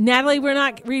 Natalie, we're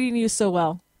not reading you so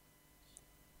well.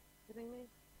 Kidding me?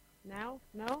 Now?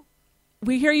 No?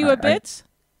 We hear you a bit,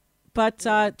 but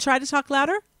try to talk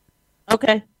louder.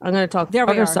 Okay, I'm going to talk. There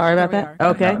we are. Sorry about that.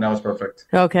 Okay. Now it's perfect.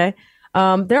 Okay.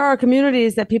 There are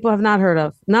communities that people have not heard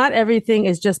of. Not everything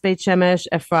is just Beit Shemesh,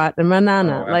 Efrat, and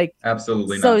Renana.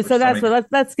 Absolutely so. not. So that's what.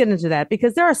 Let's get into that,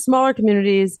 because there are smaller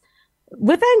communities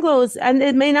with Anglos, and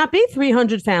it may not be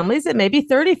 300 families. It may be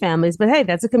 30 families, but hey,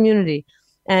 that's a community.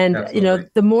 And Absolutely.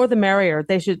 the more the merrier.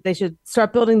 They should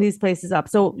start building these places up.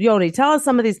 So Yoni, tell us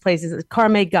some of these places.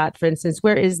 Carmei Gat, for instance,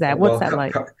 where is that? What's that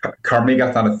like? Carmei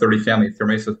Gat's not a 30 family.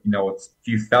 It's a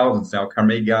few thousands now.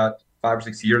 Carmei Gat 5 or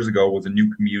 6 years ago was a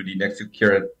new community next to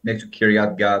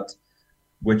Kiryat Gat,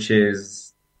 which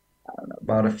is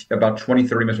about 20,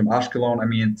 30 minutes from Ashkelon. I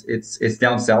mean, it's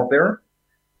down south there.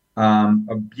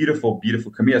 A beautiful,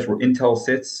 beautiful community. That's where Intel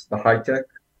sits, the high tech.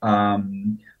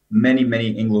 Many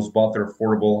Anglos bought their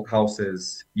affordable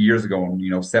houses years ago,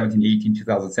 in 17, 18,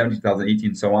 2017,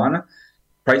 2018, so on.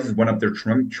 Prices went up there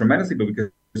tremendously, but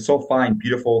because it's so fine,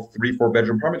 beautiful 3-4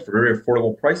 bedroom apartments for very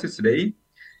affordable prices today.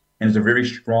 And it's a very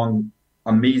strong,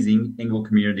 amazing Anglo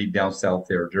community down south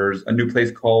there. There's a new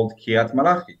place called Kiryat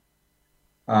Malachi,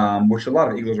 which a lot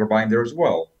of Anglos are buying there as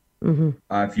well. Mm-hmm.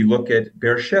 If you look at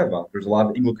Beersheba, there's a lot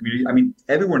of Anglo communities. I mean,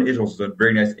 everywhere in Israel is a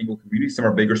very nice Anglo community. Some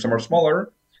are bigger, some are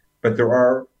smaller, but there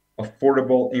are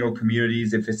affordable Anglo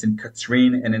communities. If it's in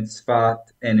Katzrin and in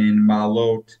Tzfat and in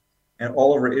Maalot and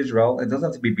all over Israel, it doesn't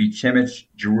have to be Beit Shemesh,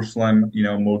 Jerusalem,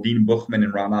 Modin, Buchman,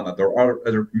 and Renana. There are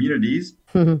other communities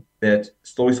that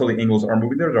slowly Anglos are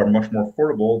moving there that are much more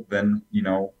affordable than,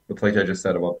 the place I just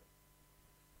said about.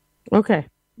 Okay.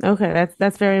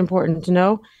 That's very important to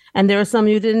know. And there are some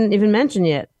you didn't even mention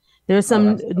yet. There are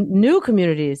some new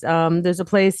communities. There's a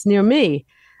place near me.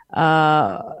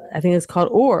 I think it's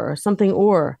called something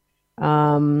Chabad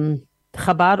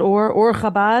or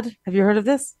Chabad. Have you heard of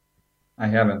this? I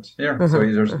haven't. Yeah. So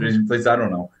there's places I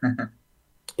don't know.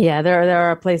 Yeah, there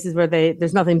are places where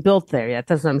there's nothing built there yet.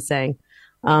 That's what I'm saying.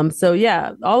 So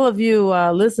yeah, all of you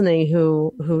listening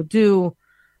who do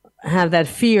have that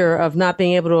fear of not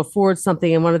being able to afford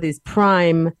something in one of these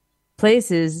prime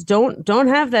places, don't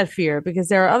have that fear, because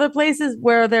there are other places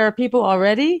where there are people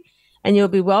already, and you'll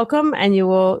be welcome, and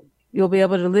you'll be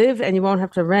able to live, and you won't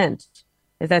have to rent,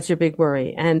 if that's your big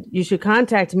worry. And you should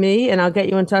contact me, and I'll get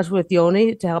you in touch with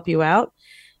Yoni to help you out.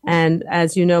 And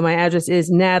as you know, my address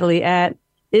is Natalie at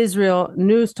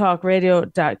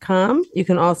IsraelNewsTalkRadio.com. You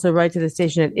can also write to the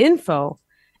station at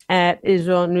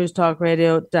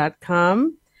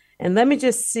info@IsraelNewsTalkRadio.com. And let me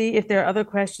just see if there are other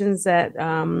questions that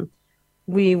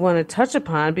we want to touch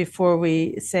upon before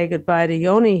we say goodbye to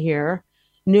Yoni here.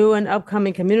 New and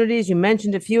upcoming communities. You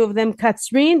mentioned a few of them.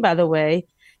 Katzrin, by the way,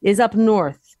 is up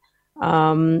north.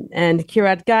 And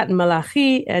Kiryat Gat and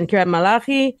Kiryat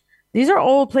Malachi, these are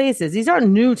old places. These aren't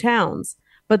new towns,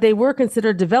 but they were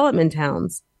considered development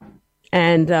towns.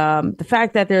 And the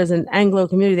fact that there's an Anglo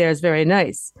community there is very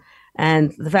nice.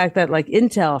 And the fact that, like,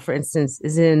 Intel, for instance,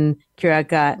 is in Kiryat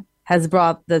Gat has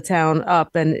brought the town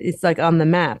up, and it's like on the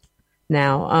map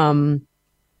now.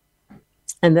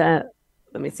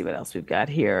 Let me see what else we've got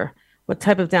here. What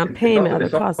type of down payment?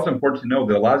 It's also important to know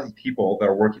that a lot of these people that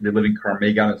are working, they live in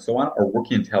Carmei Gat and so on, are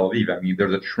working in Tel Aviv. I mean,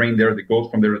 there's a train there that goes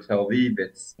from there to Tel Aviv.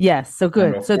 Yes, so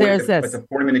good. So there's this. It's a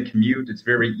 40-minute commute. It's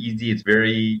very easy. It's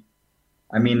very,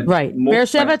 right.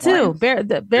 Beersheba too.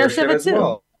 Beersheba too.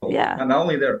 Well. Yeah. And not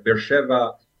only there,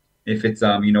 Beersheba, if it's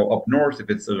up north, if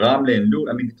it's Ramle and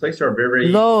Lud, the places are very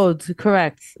Lod,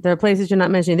 correct. There are places you're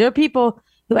not mentioning. There are people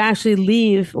who actually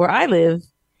leave where I live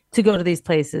to go to these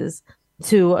places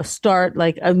to start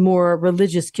like a more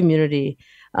religious community.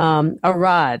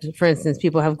 Arad, for instance,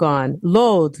 people have gone.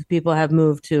 Lod, people have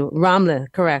moved to.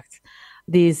 Ramle, correct.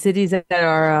 These cities that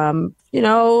are,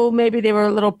 maybe they were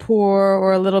a little poor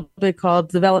or a little bit called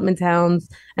development towns,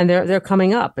 and they're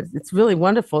coming up. It's really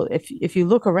wonderful. If you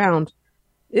look around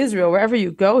Israel, wherever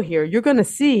you go here, you're going to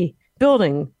see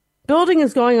building. Building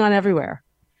is going on everywhere.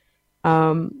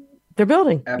 They're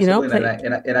building. Absolutely.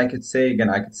 And I could say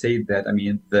that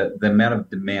the amount of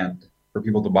demand for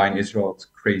people to buy in Israel, it's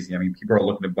crazy. People are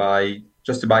looking to buy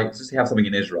just to have something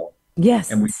in Israel.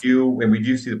 Yes, and we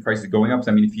do see the prices going up.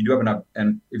 So, if you do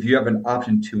have an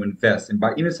option to invest and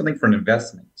buy even something for an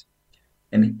investment,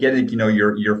 and get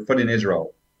your foot in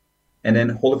Israel, and then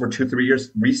hold it for 2-3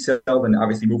 years, resell, and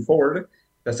obviously move forward.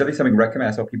 That's definitely something I recommend.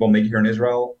 That's how people make it here in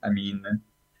Israel.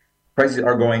 Prices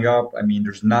are going up.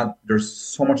 There's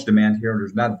so much demand here.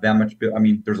 There's not that much.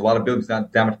 There's a lot of buildings,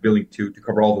 not that much building to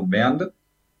cover all the demand.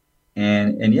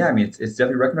 And yeah, it's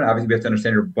definitely recommended. Obviously, we have to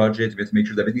understand your budget. We have to make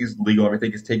sure that everything is legal,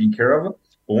 everything is taken care of.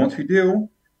 But once we do,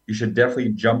 you should definitely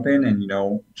jump in and,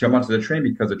 jump onto the train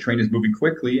because the train is moving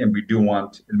quickly and we do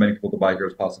want as many people to buy here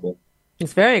as possible.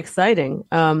 It's very exciting.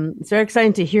 It's very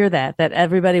exciting to hear that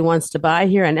everybody wants to buy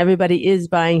here and everybody is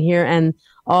buying here, and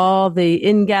all the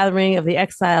ingathering of the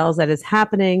exiles that is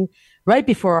happening right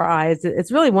before our eyes.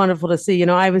 It's really wonderful to see.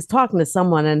 I was talking to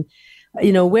someone and,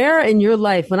 where in your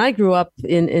life, when I grew up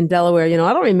in Delaware,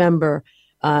 I don't remember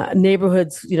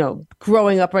neighborhoods,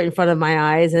 growing up right in front of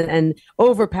my eyes and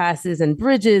overpasses and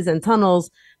bridges and tunnels.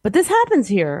 But this happens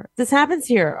here.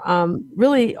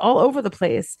 Really all over the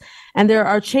place. And there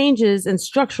are changes and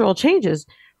structural changes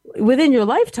within your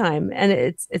lifetime. And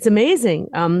it's amazing.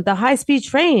 The high-speed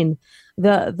train,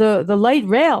 the light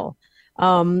rail,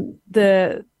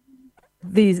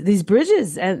 these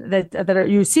bridges and that are,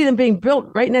 you see them being built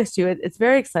right next to you. It's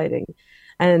very exciting.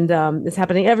 And it's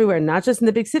happening everywhere, not just in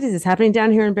the big cities. It's happening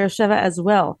down here in Beersheba as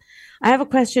well. I have a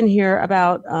question here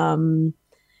about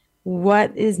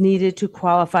what is needed to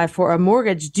qualify for a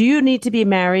mortgage. Do you need to be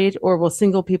married, or will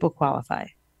single people qualify?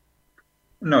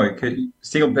 No,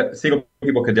 single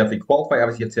people could definitely qualify.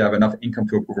 Obviously, you have to have enough income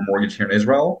to approve a mortgage here in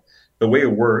Israel. The way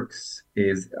it works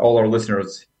is, all our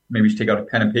listeners maybe should take out a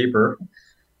pen and paper.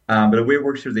 But the way it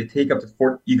works here is they take up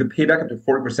to you could pay back up to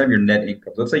 40% of your net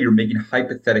income. So let's say you're making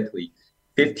hypothetically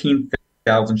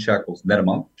 15,000 shekels net a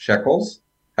month,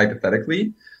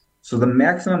 hypothetically. So the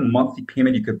maximum monthly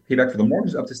payment you could pay back for the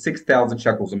mortgage is up to 6,000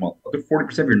 shekels a month, up to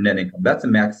 40% of your net income. That's the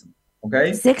maximum.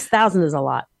 Okay, 6,000 is a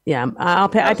lot. Yeah, I'll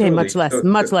pay. Absolutely. I pay much less,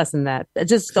 much less than that.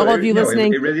 Just all of you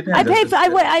listening. It really depends. I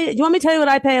pay. You want me to tell you what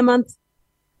I pay a month?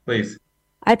 Please.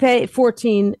 I pay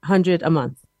 $1,400 a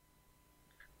month.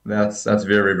 That's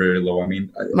very, very low. I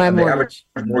mean, my the average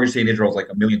mortgage in Israel is like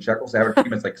 1 million shekels. The average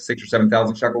payment is like 6,000 or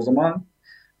 7,000 shekels a month.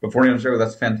 But 4,000 shekels,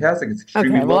 that's fantastic. It's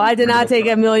extremely low. Well, I did not take a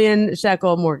 1 million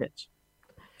shekel mortgage.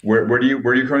 Where do you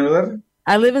currently live?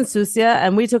 I live in Susia,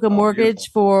 and we took a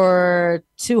mortgage for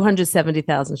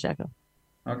 270,000 shekel.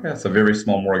 Okay, that's a very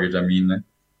small mortgage. I mean,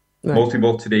 most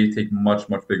people today take much,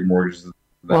 much bigger mortgages than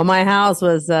that. Well, my house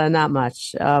was not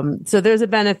much. So there's a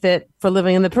benefit for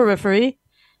living in the periphery.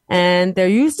 And there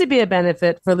used to be a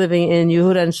benefit for living in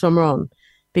Yehuda and Shomron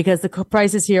because the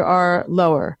prices here are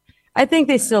lower. I think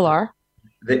they still are.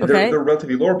 They're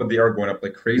relatively lower, but they are going up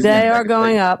like crazy. They are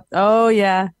going up. Oh,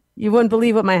 yeah. You wouldn't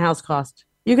believe what my house cost.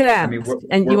 You could ask. I mean,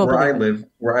 where I live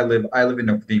in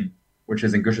Nokdim, which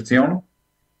is in Gush Etzion.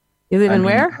 You live in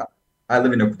where? I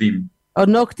live in Nokdim. Oh,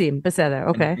 Nokdim. Beseder.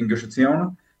 Okay. In Gush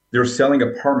Etzion. They're selling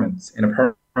apartments in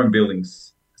apartment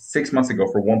buildings 6 months ago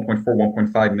for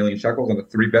 1.5 million shekels on the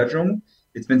 3-bedroom.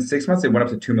 It's been 6 months. It went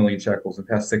up to 2 million shekels in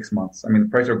the past 6 months. I mean, the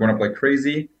prices are going up like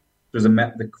crazy. There's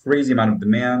the crazy amount of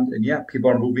demand. And yeah, people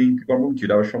are moving to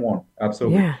Yehuda Shomron.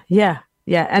 Absolutely. Yeah.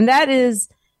 And that is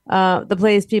the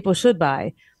place people should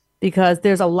buy because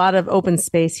there's a lot of open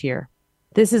space here.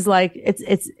 This is like,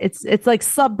 it's like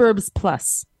suburbs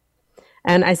plus.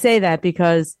 And I say that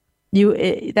because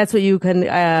that's what you can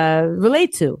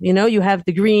relate to. You have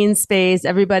the green space.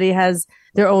 Everybody has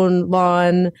their own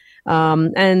lawn,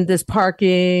 and there's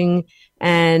parking,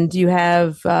 and you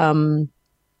have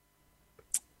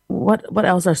what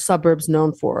else are suburbs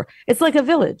known for? It's like a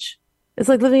village. It's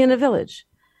like living in a village,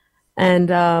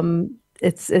 and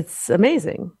it's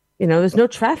amazing. There's no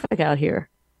traffic out here.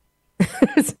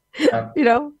 It's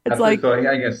like, so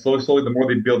I guess slowly, the more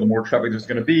they build, the more traffic there's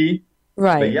going to be.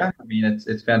 Right. But yeah, I mean,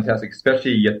 it's fantastic,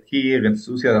 especially Yatir and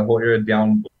Susia, the whole area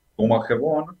down Boma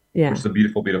Hebron, which is a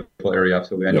beautiful, beautiful area.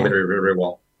 Absolutely. I know very, very, very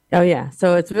well. Oh, yeah.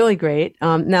 So it's really great.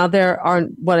 Now, there are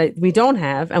we don't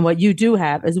have, and what you do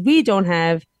have, is we don't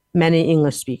have many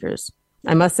English speakers.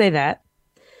 I must say that.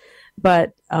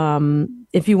 But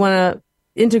if you want to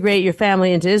integrate your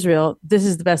family into Israel, this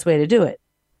is the best way to do it.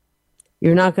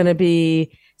 You're not going to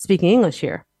be speaking English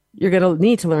here. You're going to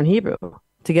need to learn Hebrew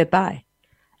to get by.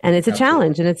 And it's a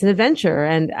challenge and it's an adventure.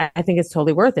 And I think it's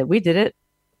totally worth it. We did it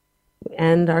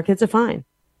and our kids are fine.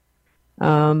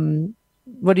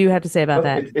 What do you have to say about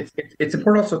that? It's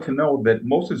important also to know that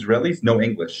most Israelis know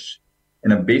English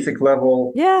in a basic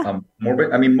level. Yeah.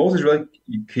 Most Israelis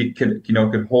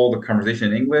could hold a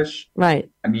conversation in English.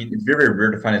 Right. I mean, it's very, very rare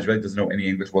to find an Israeli that doesn't know any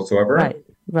English whatsoever.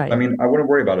 Right. I mean, I wouldn't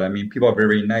worry about it. I mean, people are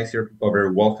very nice here. People are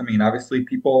very welcoming. And obviously,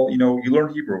 people, you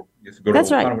learn Hebrew. You have to go to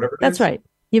whatever it is. That's right.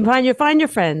 You find your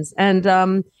friends, and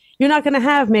you're not going to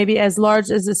have maybe as large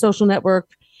as a social network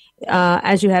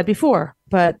as you had before,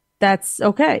 but that's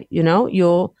okay.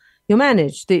 You'll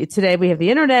manage. Today we have the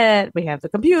internet, we have the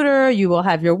computer. You will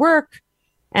have your work,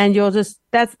 and you'll just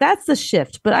that's the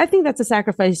shift. But I think that's a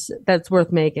sacrifice that's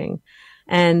worth making.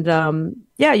 And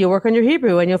you'll work on your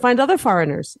Hebrew, and you'll find other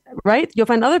foreigners, right? You'll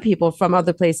find other people from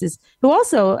other places who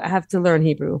also have to learn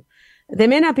Hebrew. They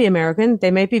may not be American.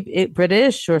 They may be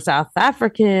British or South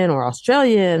African or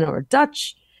Australian or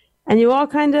Dutch. And you all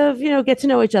kind of, get to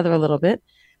know each other a little bit.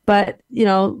 But,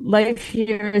 life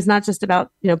here is not just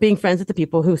about, being friends with the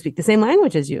people who speak the same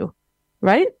language as you,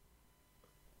 right?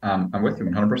 I'm with you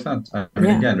 100%.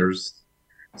 Again, there's,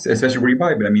 especially where you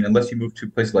buy, but unless you move to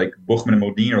places like Bochum and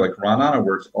Modine or like Renana,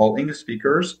 where it's all English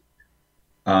speakers,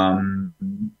 again,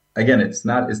 it's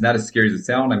not as scary as it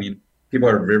sounds. People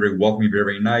are very, very welcoming, very,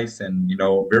 very nice, and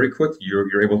very quick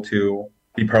you're able to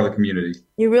be part of the community.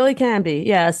 You really can be.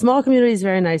 Yeah, a small community is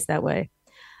very nice that way.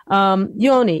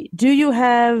 Yoni, do you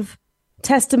have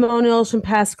testimonials from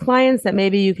past clients that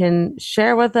maybe you can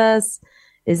share with us?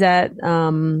 Is that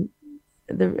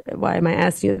why am I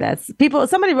asking you that?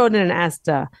 Somebody wrote in and asked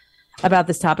about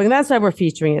this topic, and that's why we're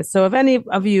featuring it. So if any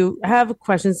of you have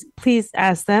questions, please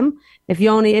ask them. If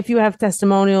you have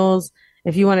testimonials,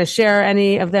 if you want to share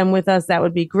any of them with us, that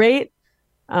would be great.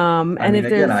 I'm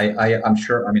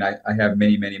sure. I have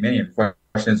many, many, many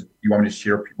questions. You want me to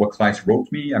share what clients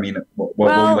wrote me? What would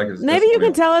you like? Maybe you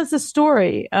can tell us a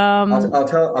story. I'll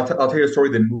tell you a story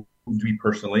that moved me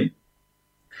personally.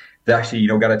 That actually,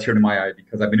 got a tear to my eye,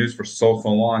 because I've been doing this for so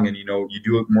long, and you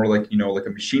do it more like like a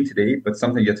machine today, but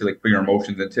something you get to like put your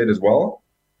emotions into it as well.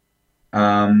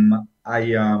 There's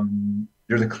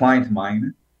a client of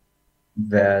mine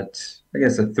that, I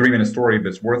guess, a 3-minute story, but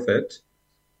it's worth it.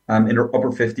 In her upper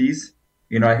 50s,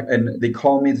 and they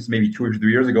called me, this maybe 2 or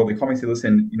 3 years ago. They called me and said,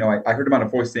 listen, I heard him on a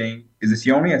voice saying, is this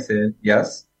Yoni? I said,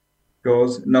 yes.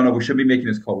 Goes, no, we shouldn't be making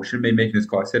this call. I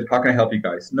said, how can I help you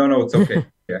guys? No, it's okay.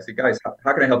 I said, guys,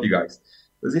 how can I help you guys?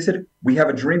 Because they said, we have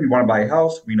a dream. We want to buy a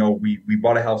house. We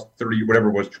bought a house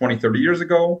 20-30 years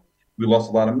ago. We lost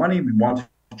a lot of money. We want to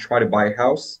try to buy a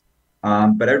house.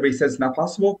 But everybody says it's not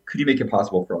possible. Could you make it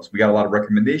possible for us? We got a lot of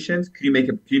recommendations. Could you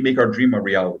make our dream a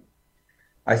reality?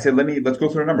 I said, let's go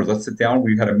through the numbers. Let's sit down.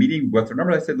 We had a meeting, we went through the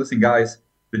numbers. I said, listen, guys,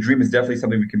 the dream is definitely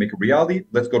something we can make a reality.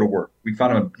 Let's go to work. We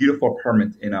found a beautiful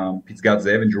apartment in Pisgat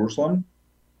Zev in Jerusalem.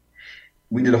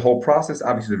 We did a whole process.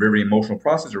 Obviously, a very emotional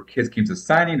process. Our kids came to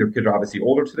signing. Their kids are obviously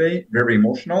older today, very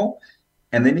emotional.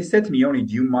 And then he said to me, Yoni,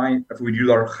 do you mind if we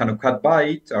do our Chanukah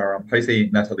Bayit, or how do you say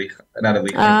Natalie?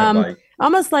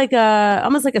 Almost like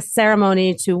a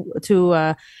ceremony to like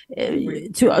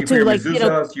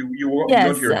mezuzahs, you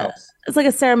go to your house. It's like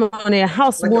a ceremony, a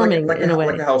housewarming in a way,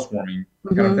 like a housewarming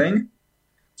kind of thing.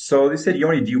 So they said,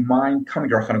 Yoni, do you mind coming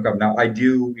to our Chanukah? Now I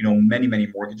do, many, many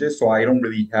mortgages, so I don't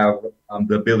really have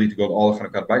the ability to go to all the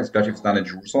Chanukah Bayit, especially if it's not in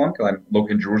Jerusalem, because I'm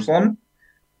located in Jerusalem.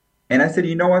 And I said,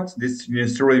 you know what? This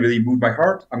story really moved my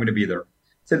heart. I'm going to be there.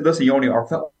 I said, listen, Yoni, our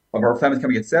family's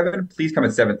coming at 7. Please come at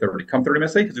 7:30. Come 30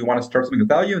 minutes late, because we want to start something with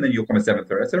value, and then you'll come at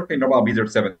 7:30. I said, okay, no, I'll be there at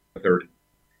 7:30.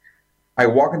 I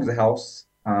walk into the house,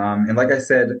 and like I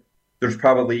said, there's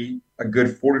probably a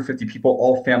good 40 or 50 people,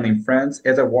 all family and friends.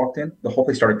 As I walked in, the whole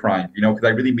place started crying, because I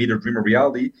really made their dream a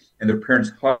reality, and their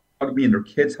parents hugged me, and their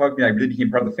kids hugged me. I really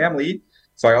became part of the family.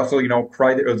 So I also,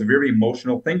 cried. It was a very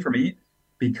emotional thing for me,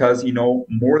 because,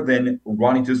 more than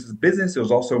running just this business, it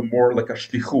was also more like a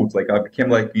shlichut. Like I became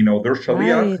like, their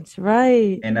shaliach.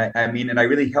 Right. And I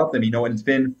really helped them, and it's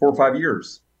been 4 or 5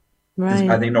 years.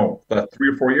 Right. I think, 3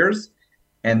 or 4 years.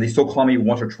 And they still call me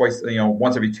once or twice,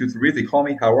 once every 2-3 weeks. They call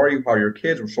me, how are you? How are your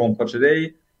kids? We're still in touch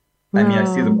today. I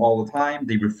see them all the time.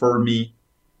 They refer me,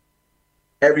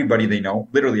 everybody they know,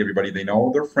 literally everybody they know.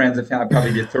 Their friends and family,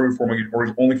 probably get 3 or 4 million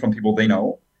orders only from people they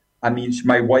know.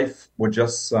 My wife would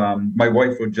just in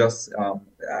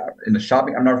the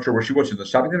shopping. I'm not sure where she was. She was in the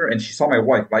shopping center, and she saw my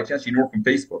wife by chance. She knew her from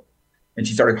Facebook, and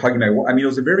she started hugging my wife. It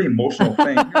was a very emotional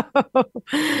thing.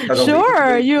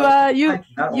 Sure, you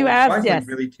asked, yes.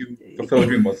 Really to fulfill a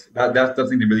dream was that's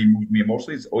something that really moved me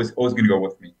emotionally. It's always going to go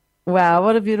with me. Wow,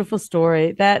 what a beautiful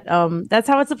story. That's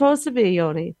how it's supposed to be,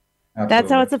 Yoni. Absolutely.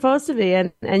 That's how it's supposed to be,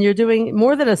 and you're doing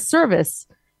more than a service.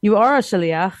 You are a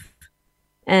shaliach.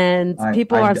 And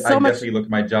people are so much. I definitely look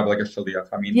at my job like a shaliach.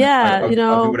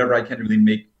 I'll do whatever I can to really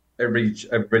make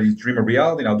everybody's dream a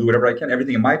reality. And I'll do whatever I can,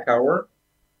 everything in my power,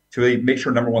 to really make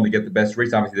sure, number one, they get the best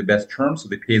rates, obviously the best terms, so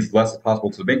they pay as less as possible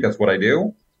to the bank. That's what I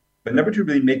do. But number two,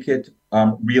 really make it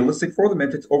realistic for them.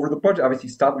 If it's over the budget, obviously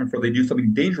stop them before they do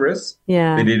something dangerous.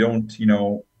 Yeah. That they don't,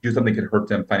 do something that could hurt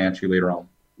them financially later on.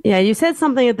 Yeah, you said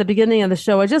something at the beginning of the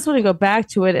show. I just want to go back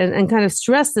to it and kind of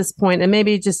stress this point, and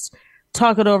maybe just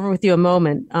talk it over with you a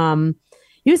moment.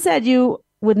 You said you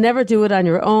would never do it on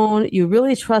your own. You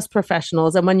really trust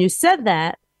professionals. And when you said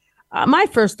that, my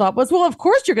first thought was, well, of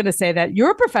course you're going to say that.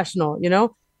 You're a professional,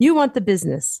 you want the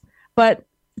business. But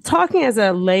talking as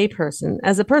a lay person,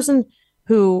 as a person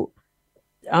who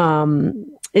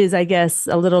is, I guess,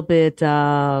 a little bit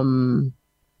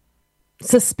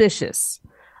suspicious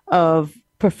of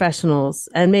professionals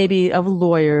and maybe of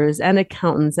lawyers and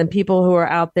accountants and people who are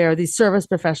out there, these service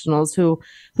professionals who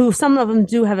some of them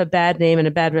do have a bad name and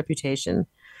a bad reputation.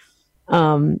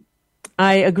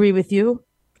 I agree with you.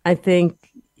 I think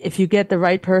if you get the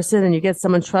right person and you get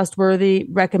someone trustworthy,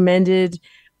 recommended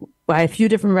by a few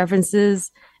different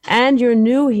references, and you're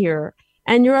new here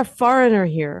and you're a foreigner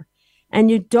here and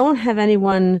you don't have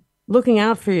anyone looking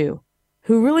out for you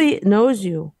who really knows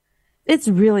you, it's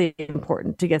really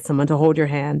important to get someone to hold your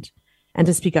hand and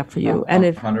to speak up for you. And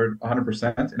if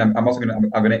 100%, and I'm also I'm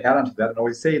going to add on to that and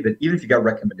always say that even if you got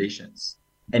recommendations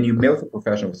and you mail with a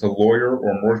professional, it's a lawyer or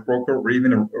a mortgage broker or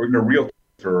even a realtor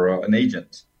or an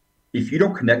agent, if you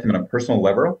don't connect them on a personal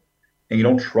level and you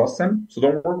don't trust them, so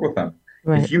don't work with them.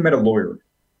 Right. If you met a lawyer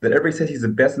that everybody says he's the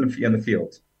best in the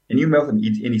field, and you mail him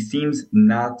and he seems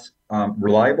not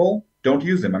reliable, don't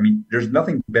use him. I mean, there's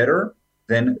nothing better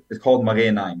than, it's called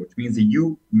reinvest, which means that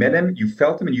you met him, you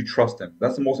felt him, and you trust him.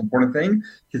 That's the most important thing,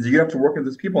 because you have to work with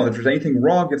these people, and if there's anything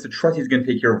wrong, you have to trust he's going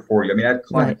to take care of it for you. I mean, I had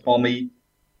clients call me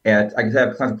at 12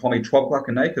 o'clock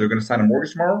at night because they're going to sign a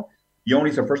mortgage tomorrow. Yoni,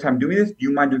 it's our first time doing this. Do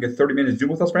you mind doing a 30-minute Zoom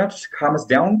with us right now? Just calm us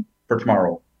down for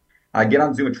tomorrow. I get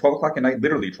on Zoom at 12 o'clock at night,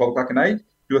 literally 12 o'clock at night,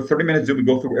 do a 30-minute Zoom and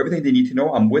go through everything they need to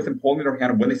know. I'm with them, holding their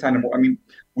hand when they sign I mean,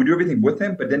 we do everything with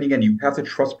them, but then again, you have to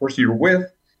trust the person you're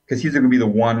with because he's going to be the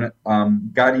one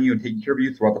guiding you and taking care of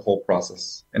you throughout the whole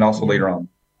process and also later on.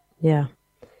 Yeah.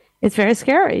 It's very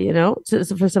scary,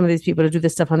 for some of these people to do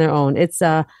this stuff on their own. It's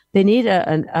they need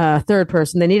a third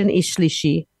person. They need an ish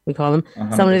shlishi, we call them,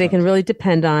 100%. Somebody they can really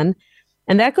depend on.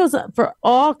 And that goes for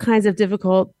all kinds of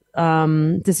difficult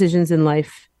decisions in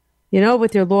life.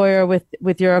 With your lawyer,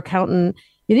 with your accountant,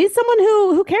 you need someone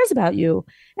who cares about you.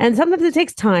 And sometimes it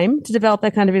takes time to develop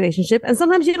that kind of relationship. And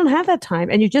sometimes you don't have that time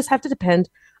and you just have to depend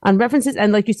on references.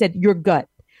 And like you said, your gut.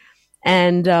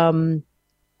 And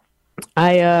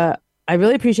I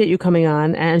really appreciate you coming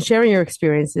on and sharing your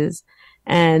experiences.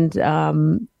 And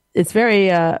it's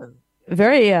very,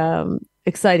 very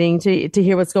exciting to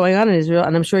hear what's going on in Israel.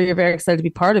 And I'm sure you're very excited to be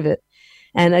part of it.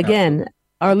 And again,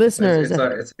 our listeners, it's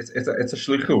a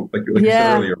shlichut, like you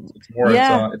said earlier. It's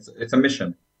more, it's a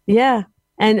mission. Yeah.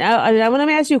 And I want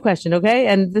to ask you a question, okay?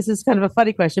 And this is kind of a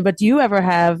funny question, but do you ever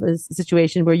have a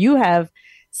situation where you have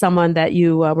someone that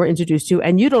you were introduced to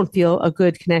and you don't feel a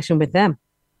good connection with them?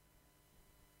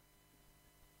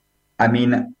 I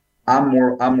mean, I'm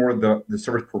more the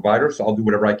service provider, so I'll do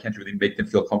whatever I can to really make them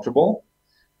feel comfortable.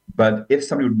 But if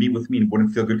somebody would meet with me and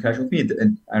wouldn't feel a good connection with me,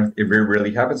 and it very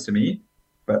rarely happens to me,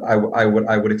 but I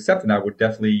would accept it. And I would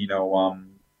definitely,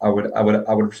 I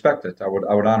would respect it. I would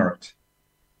honor it.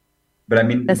 But I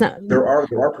mean, there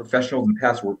are professionals in the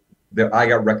past that I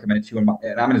got recommended to, and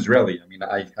I'm an Israeli. I mean,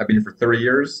 I've been here for 30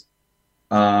 years,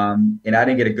 and I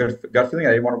didn't get a good gut feeling.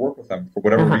 I didn't want to work with them for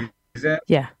whatever reason.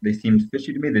 Yeah, they seemed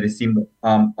fishy to me. They seemed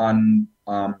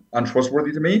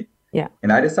untrustworthy to me. Yeah,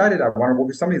 and I decided I want to work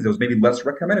with somebody that was maybe less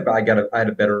recommended, but I had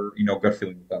a better gut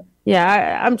feeling with them.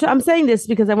 Yeah, I'm saying this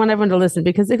because I want everyone to listen,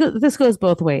 because this goes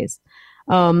both ways.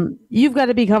 You've got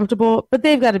to be comfortable, but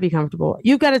they've got to be comfortable.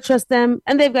 You've got to trust them,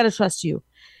 and they've got to trust you.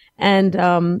 And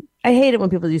I hate it when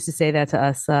people used to say that to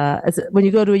us. When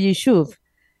you go to a yeshuv,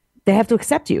 they have to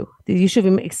accept you. The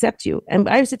yeshuvim accept you. And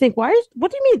I used to think, what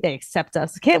do you mean they accept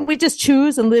us? Can't we just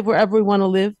choose and live wherever we want to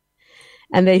live?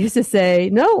 And they used to say,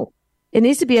 no, it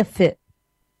needs to be a fit.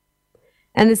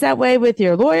 And it's that way with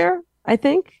your lawyer, I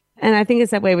think. And I think it's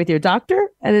that way with your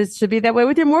doctor. And it should be that way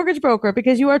with your mortgage broker,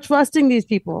 because you are trusting these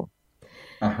people.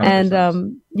 100%.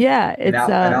 And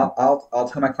I'll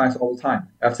tell my clients all the time.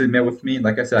 After they met with me,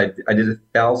 like I said, I did it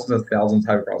thousands of times.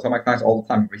 I'll tell my clients all the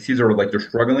time. If I see they're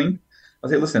struggling, I'll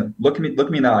say, listen, look me in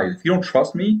the eye. If you don't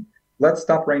trust me, let's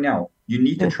stop right now. You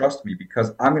need to trust me,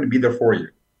 because I'm going to be there for you.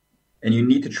 And you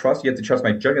need to trust. You have to trust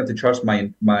my judgment. You have to trust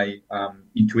my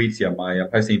intuition.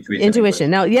 Intuition.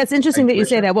 Now, yeah, it's interesting that you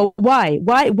say that. Well, why?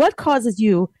 What causes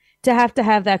you to have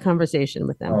that conversation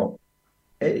with them?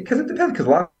 Because it depends. Because a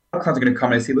lot of clients are going to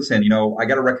come and say, listen, I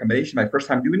got a recommendation. My first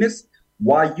time doing this.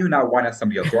 Why you not? Why not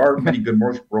somebody else? There are many good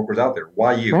mortgage brokers out there.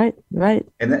 Why you? Right.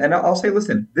 And I'll say,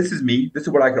 listen, this is me. This is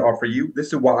what I could offer you. This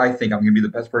is why I think I'm going to be the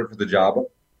best person for the job.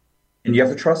 And you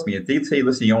have to trust me. If they say,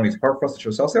 listen, Yoni, it's hard for us to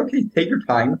trust, I'll say, okay, take your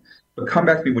time, but come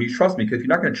back to me when you trust me. Because if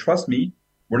you're not going to trust me,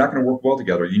 we're not going to work well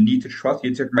together. You need to trust. You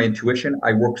need to take my intuition.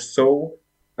 I work so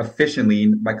efficiently,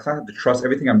 and my clients have to trust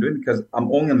everything I'm doing, because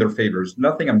I'm only on their favors.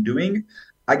 Nothing I'm doing,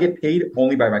 I get paid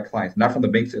only by my clients, not from the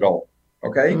banks at all.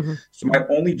 Okay? Mm-hmm. So my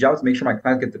only job is to make sure my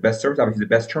clients get the best service, obviously the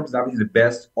best terms, obviously the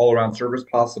best all-around service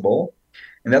possible.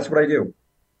 And that's what I do.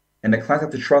 And the clients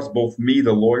have to trust both me,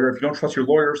 the lawyer. If you don't trust your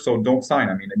lawyer, so don't sign.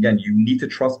 I mean, again, you need to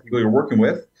trust the people you're working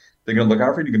with. they're going to look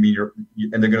out for you.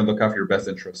 And they're going to look out for your best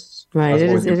interests. Right.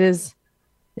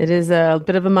 It is a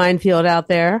bit of a minefield out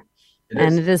there,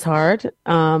 and it is hard.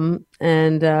 And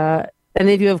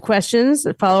any of you have questions,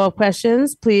 follow-up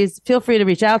questions, please feel free to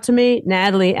reach out to me,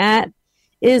 Natalie at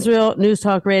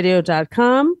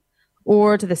IsraelNewsTalkRadio.com,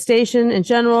 or to the station in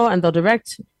general, and they'll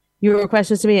direct your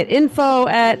questions to me at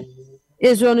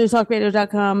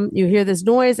info@IsraelNewsTalkRadio.com. You hear this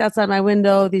noise outside my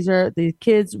window. These are the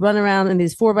kids run around in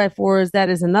these 4x4s. That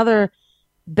is another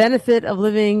benefit of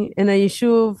living in a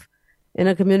yeshuv, in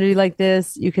a community like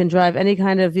this. You can drive any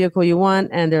kind of vehicle you want,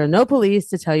 and there are no police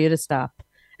to tell you to stop.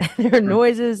 There are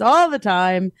noises all the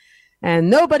time,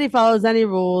 and nobody follows any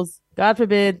rules. God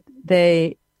forbid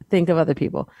they think of other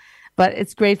people. But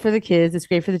it's great for the kids. It's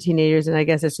great for the teenagers, and I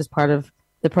guess it's just part of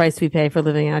the price we pay for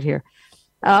living out here.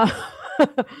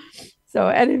 So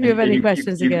any of you have any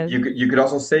questions again? You could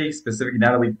also say specifically,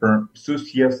 Natalie, for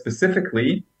Susia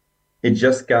specifically, it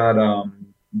just got,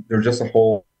 there's just a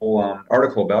whole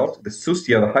article about the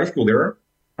Susia, the high school there,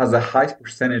 has the highest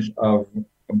percentage of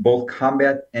both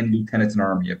combat and lieutenants in the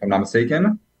army, if I'm not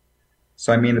mistaken.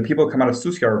 So, I mean, the people who come out of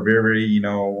Susia are very, very,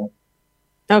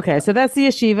 Okay, so that's the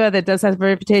yeshiva that does have a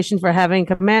reputation for having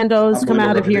commandos come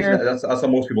out of here. That's how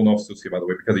most people know of Susia, by the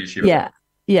way, because of the yeshiva.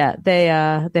 Yeah, they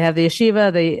have the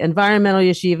yeshiva, the environmental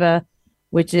yeshiva,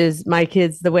 which is my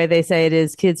kids, the way they say it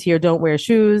is, kids here don't wear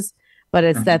shoes, but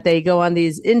it's that they go on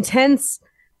these intense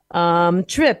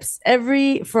trips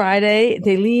every Friday.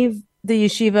 They leave the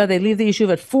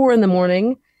yeshiva at 4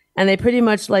 a.m, and they pretty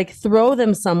much like throw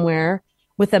them somewhere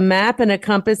with a map and a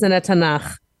compass and a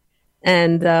Tanakh.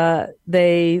 And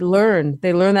they learn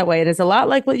that way. And it's a lot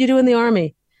like what you do in the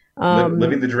army.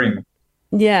 Living the dream.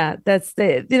 Yeah,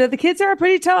 the kids are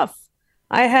pretty tough.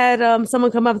 I had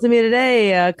someone come up to me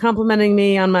today complimenting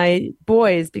me on my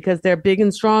boys because they're big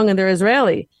and strong and they're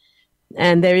Israeli.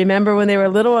 And they remember when they were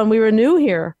little and we were new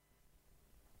here.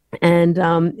 And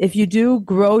if you do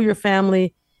grow your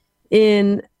family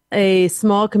in a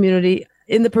small community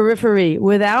in the periphery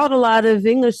without a lot of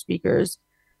English speakers,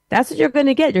 that's what you're going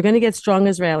to get. You're going to get strong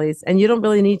Israelis, and you don't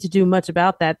really need to do much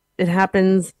about that. It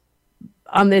happens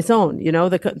on its own.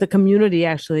 The community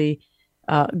actually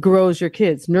grows your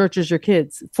kids, nurtures your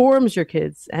kids, forms your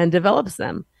kids, and develops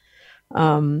them.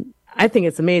 I think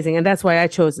it's amazing, and that's why I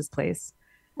chose this place.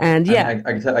 And yeah,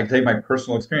 I can tell you my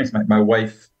personal experience. My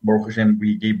wife, Baruch Hashem,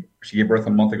 she gave birth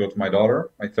a month ago to my daughter,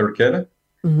 my third kid,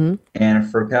 and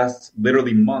for the past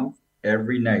literally month,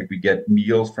 every night we get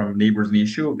meals from neighbors in the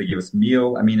yeshuv. They give us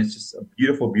meal. I mean, it's just a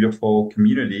beautiful, beautiful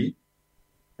community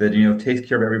that, takes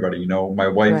care of everybody. My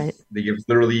wife, They give us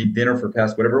literally dinner for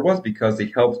past whatever it was because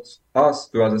they helped us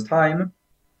throughout this time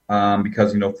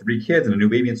because, 3 kids and a new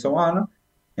baby and so on.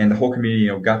 And the whole community,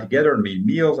 got together and made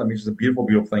meals. I mean, it's just a beautiful,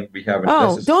 beautiful thing we have.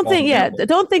 Don't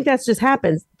think that just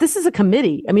happens. This is a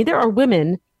committee. I mean, there are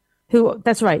women who,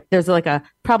 that's right. There's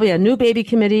probably a new baby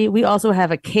committee. We also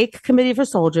have a cake committee for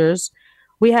soldiers.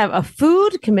 We have a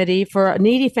food committee for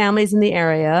needy families in the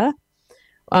area.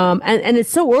 And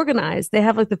it's so organized. They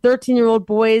have the 13-year-old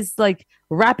boys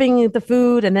wrapping the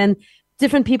food, and then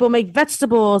different people make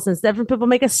vegetables, and different people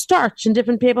make a starch, and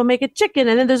different people make a chicken.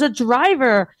 And then there's a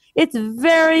driver. It's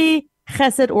very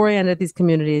chesed oriented, these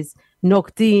communities.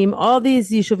 Nokdim, all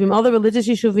these yeshuvim, all the religious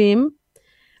yeshuvim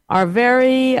are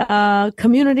very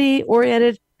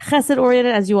community-oriented,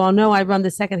 chesed-oriented. As you all know, I run the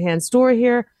secondhand store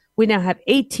here. We now have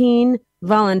 18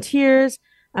 volunteers.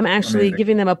 I'm actually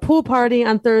giving them a pool party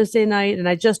on Thursday night, and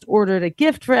I just ordered a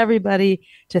gift for everybody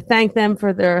to thank them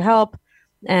for their help,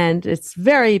 and it's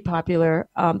very popular.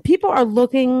 People are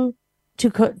looking to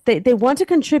they want to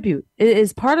contribute. It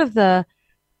is part of the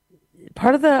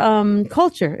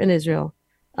culture in Israel.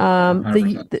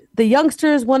 The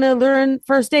youngsters want to learn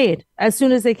first aid as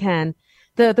soon as they can.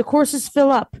 The courses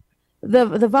fill up.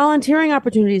 The volunteering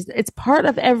opportunities, it's part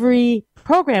of every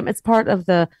program. It's part of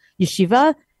the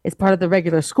yeshiva. It's part of the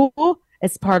regular school.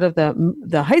 It's part of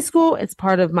the high school. It's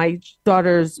part of my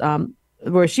daughter's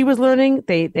where she was learning.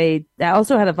 They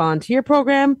also had a volunteer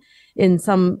program in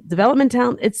some development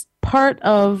town. It's part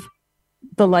of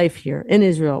the life here in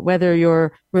Israel, whether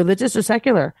you're religious or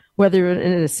secular, whether you're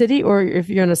in a city or if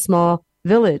you're in a small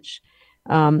village.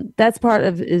 That's part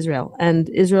of Israel. And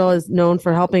Israel is known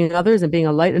for helping others and being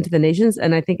a light unto the nations.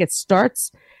 And I think it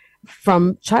starts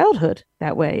from childhood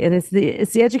that way. And it's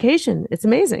the education. It's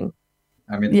amazing.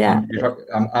 I mean, yeah.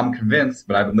 I'm convinced,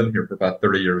 but I've been living here for about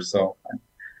 30 years. So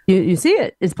you see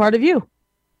it. It's part of you.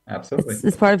 Absolutely.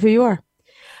 It's part of who you are.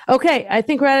 Okay. I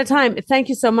think we're out of time. Thank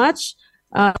you so much.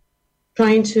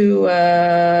 Trying to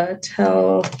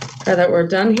tell her that we're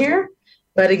done here.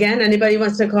 But again, anybody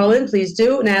wants to call in, please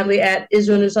do. Natalie at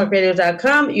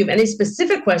IsraelNewsTalkRadio.com. You have any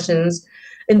specific questions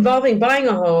involving buying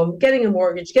a home, getting a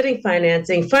mortgage, getting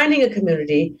financing, finding a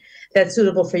community that's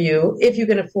suitable for you, if you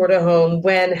can afford a home,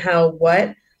 when, how,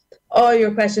 what. All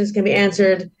your questions can be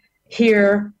answered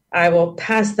here. I will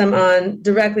pass them on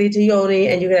directly to Yoni,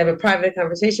 and you can have a private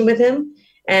conversation with him.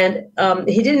 And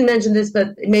he didn't mention this, but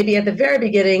maybe at the very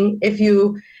beginning, if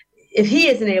he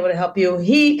isn't able to help you,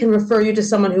 he can refer you to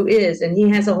someone who is, and he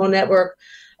has a whole network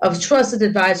of trusted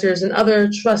advisors and other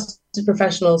trusted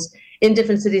professionals in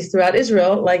different cities throughout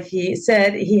Israel. Like he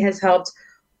said, he has helped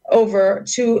over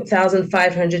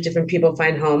 2,500 different people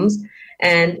find homes,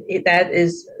 and that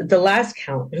is the last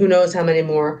count. Who knows how many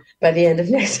more by the end of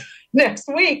next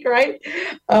week, right?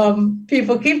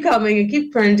 People keep coming and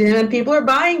keep turning to him, and people are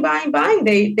buying.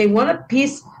 They want a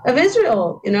piece of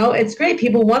Israel. It's great.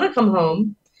 People want to come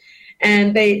home,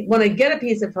 and they want to get a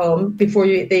piece of home before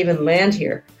they even land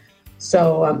here.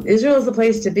 So Israel is the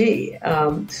place to be.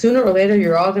 Sooner or later,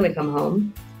 you're all going to come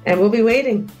home, and we'll be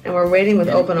waiting. And we're waiting with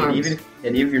open arms.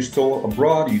 Even if you're still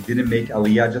abroad, you didn't make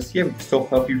Aliyah just yet, we can still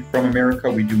help you from America.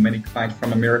 We do many clients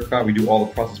from America. We do all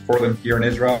the process for them here in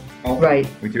Israel. Right.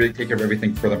 We can really take care of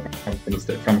everything for them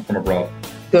from abroad.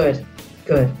 Good.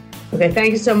 Okay,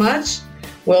 thank you so much.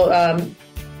 We'll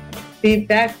be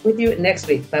back with you next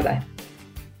week. Bye-bye.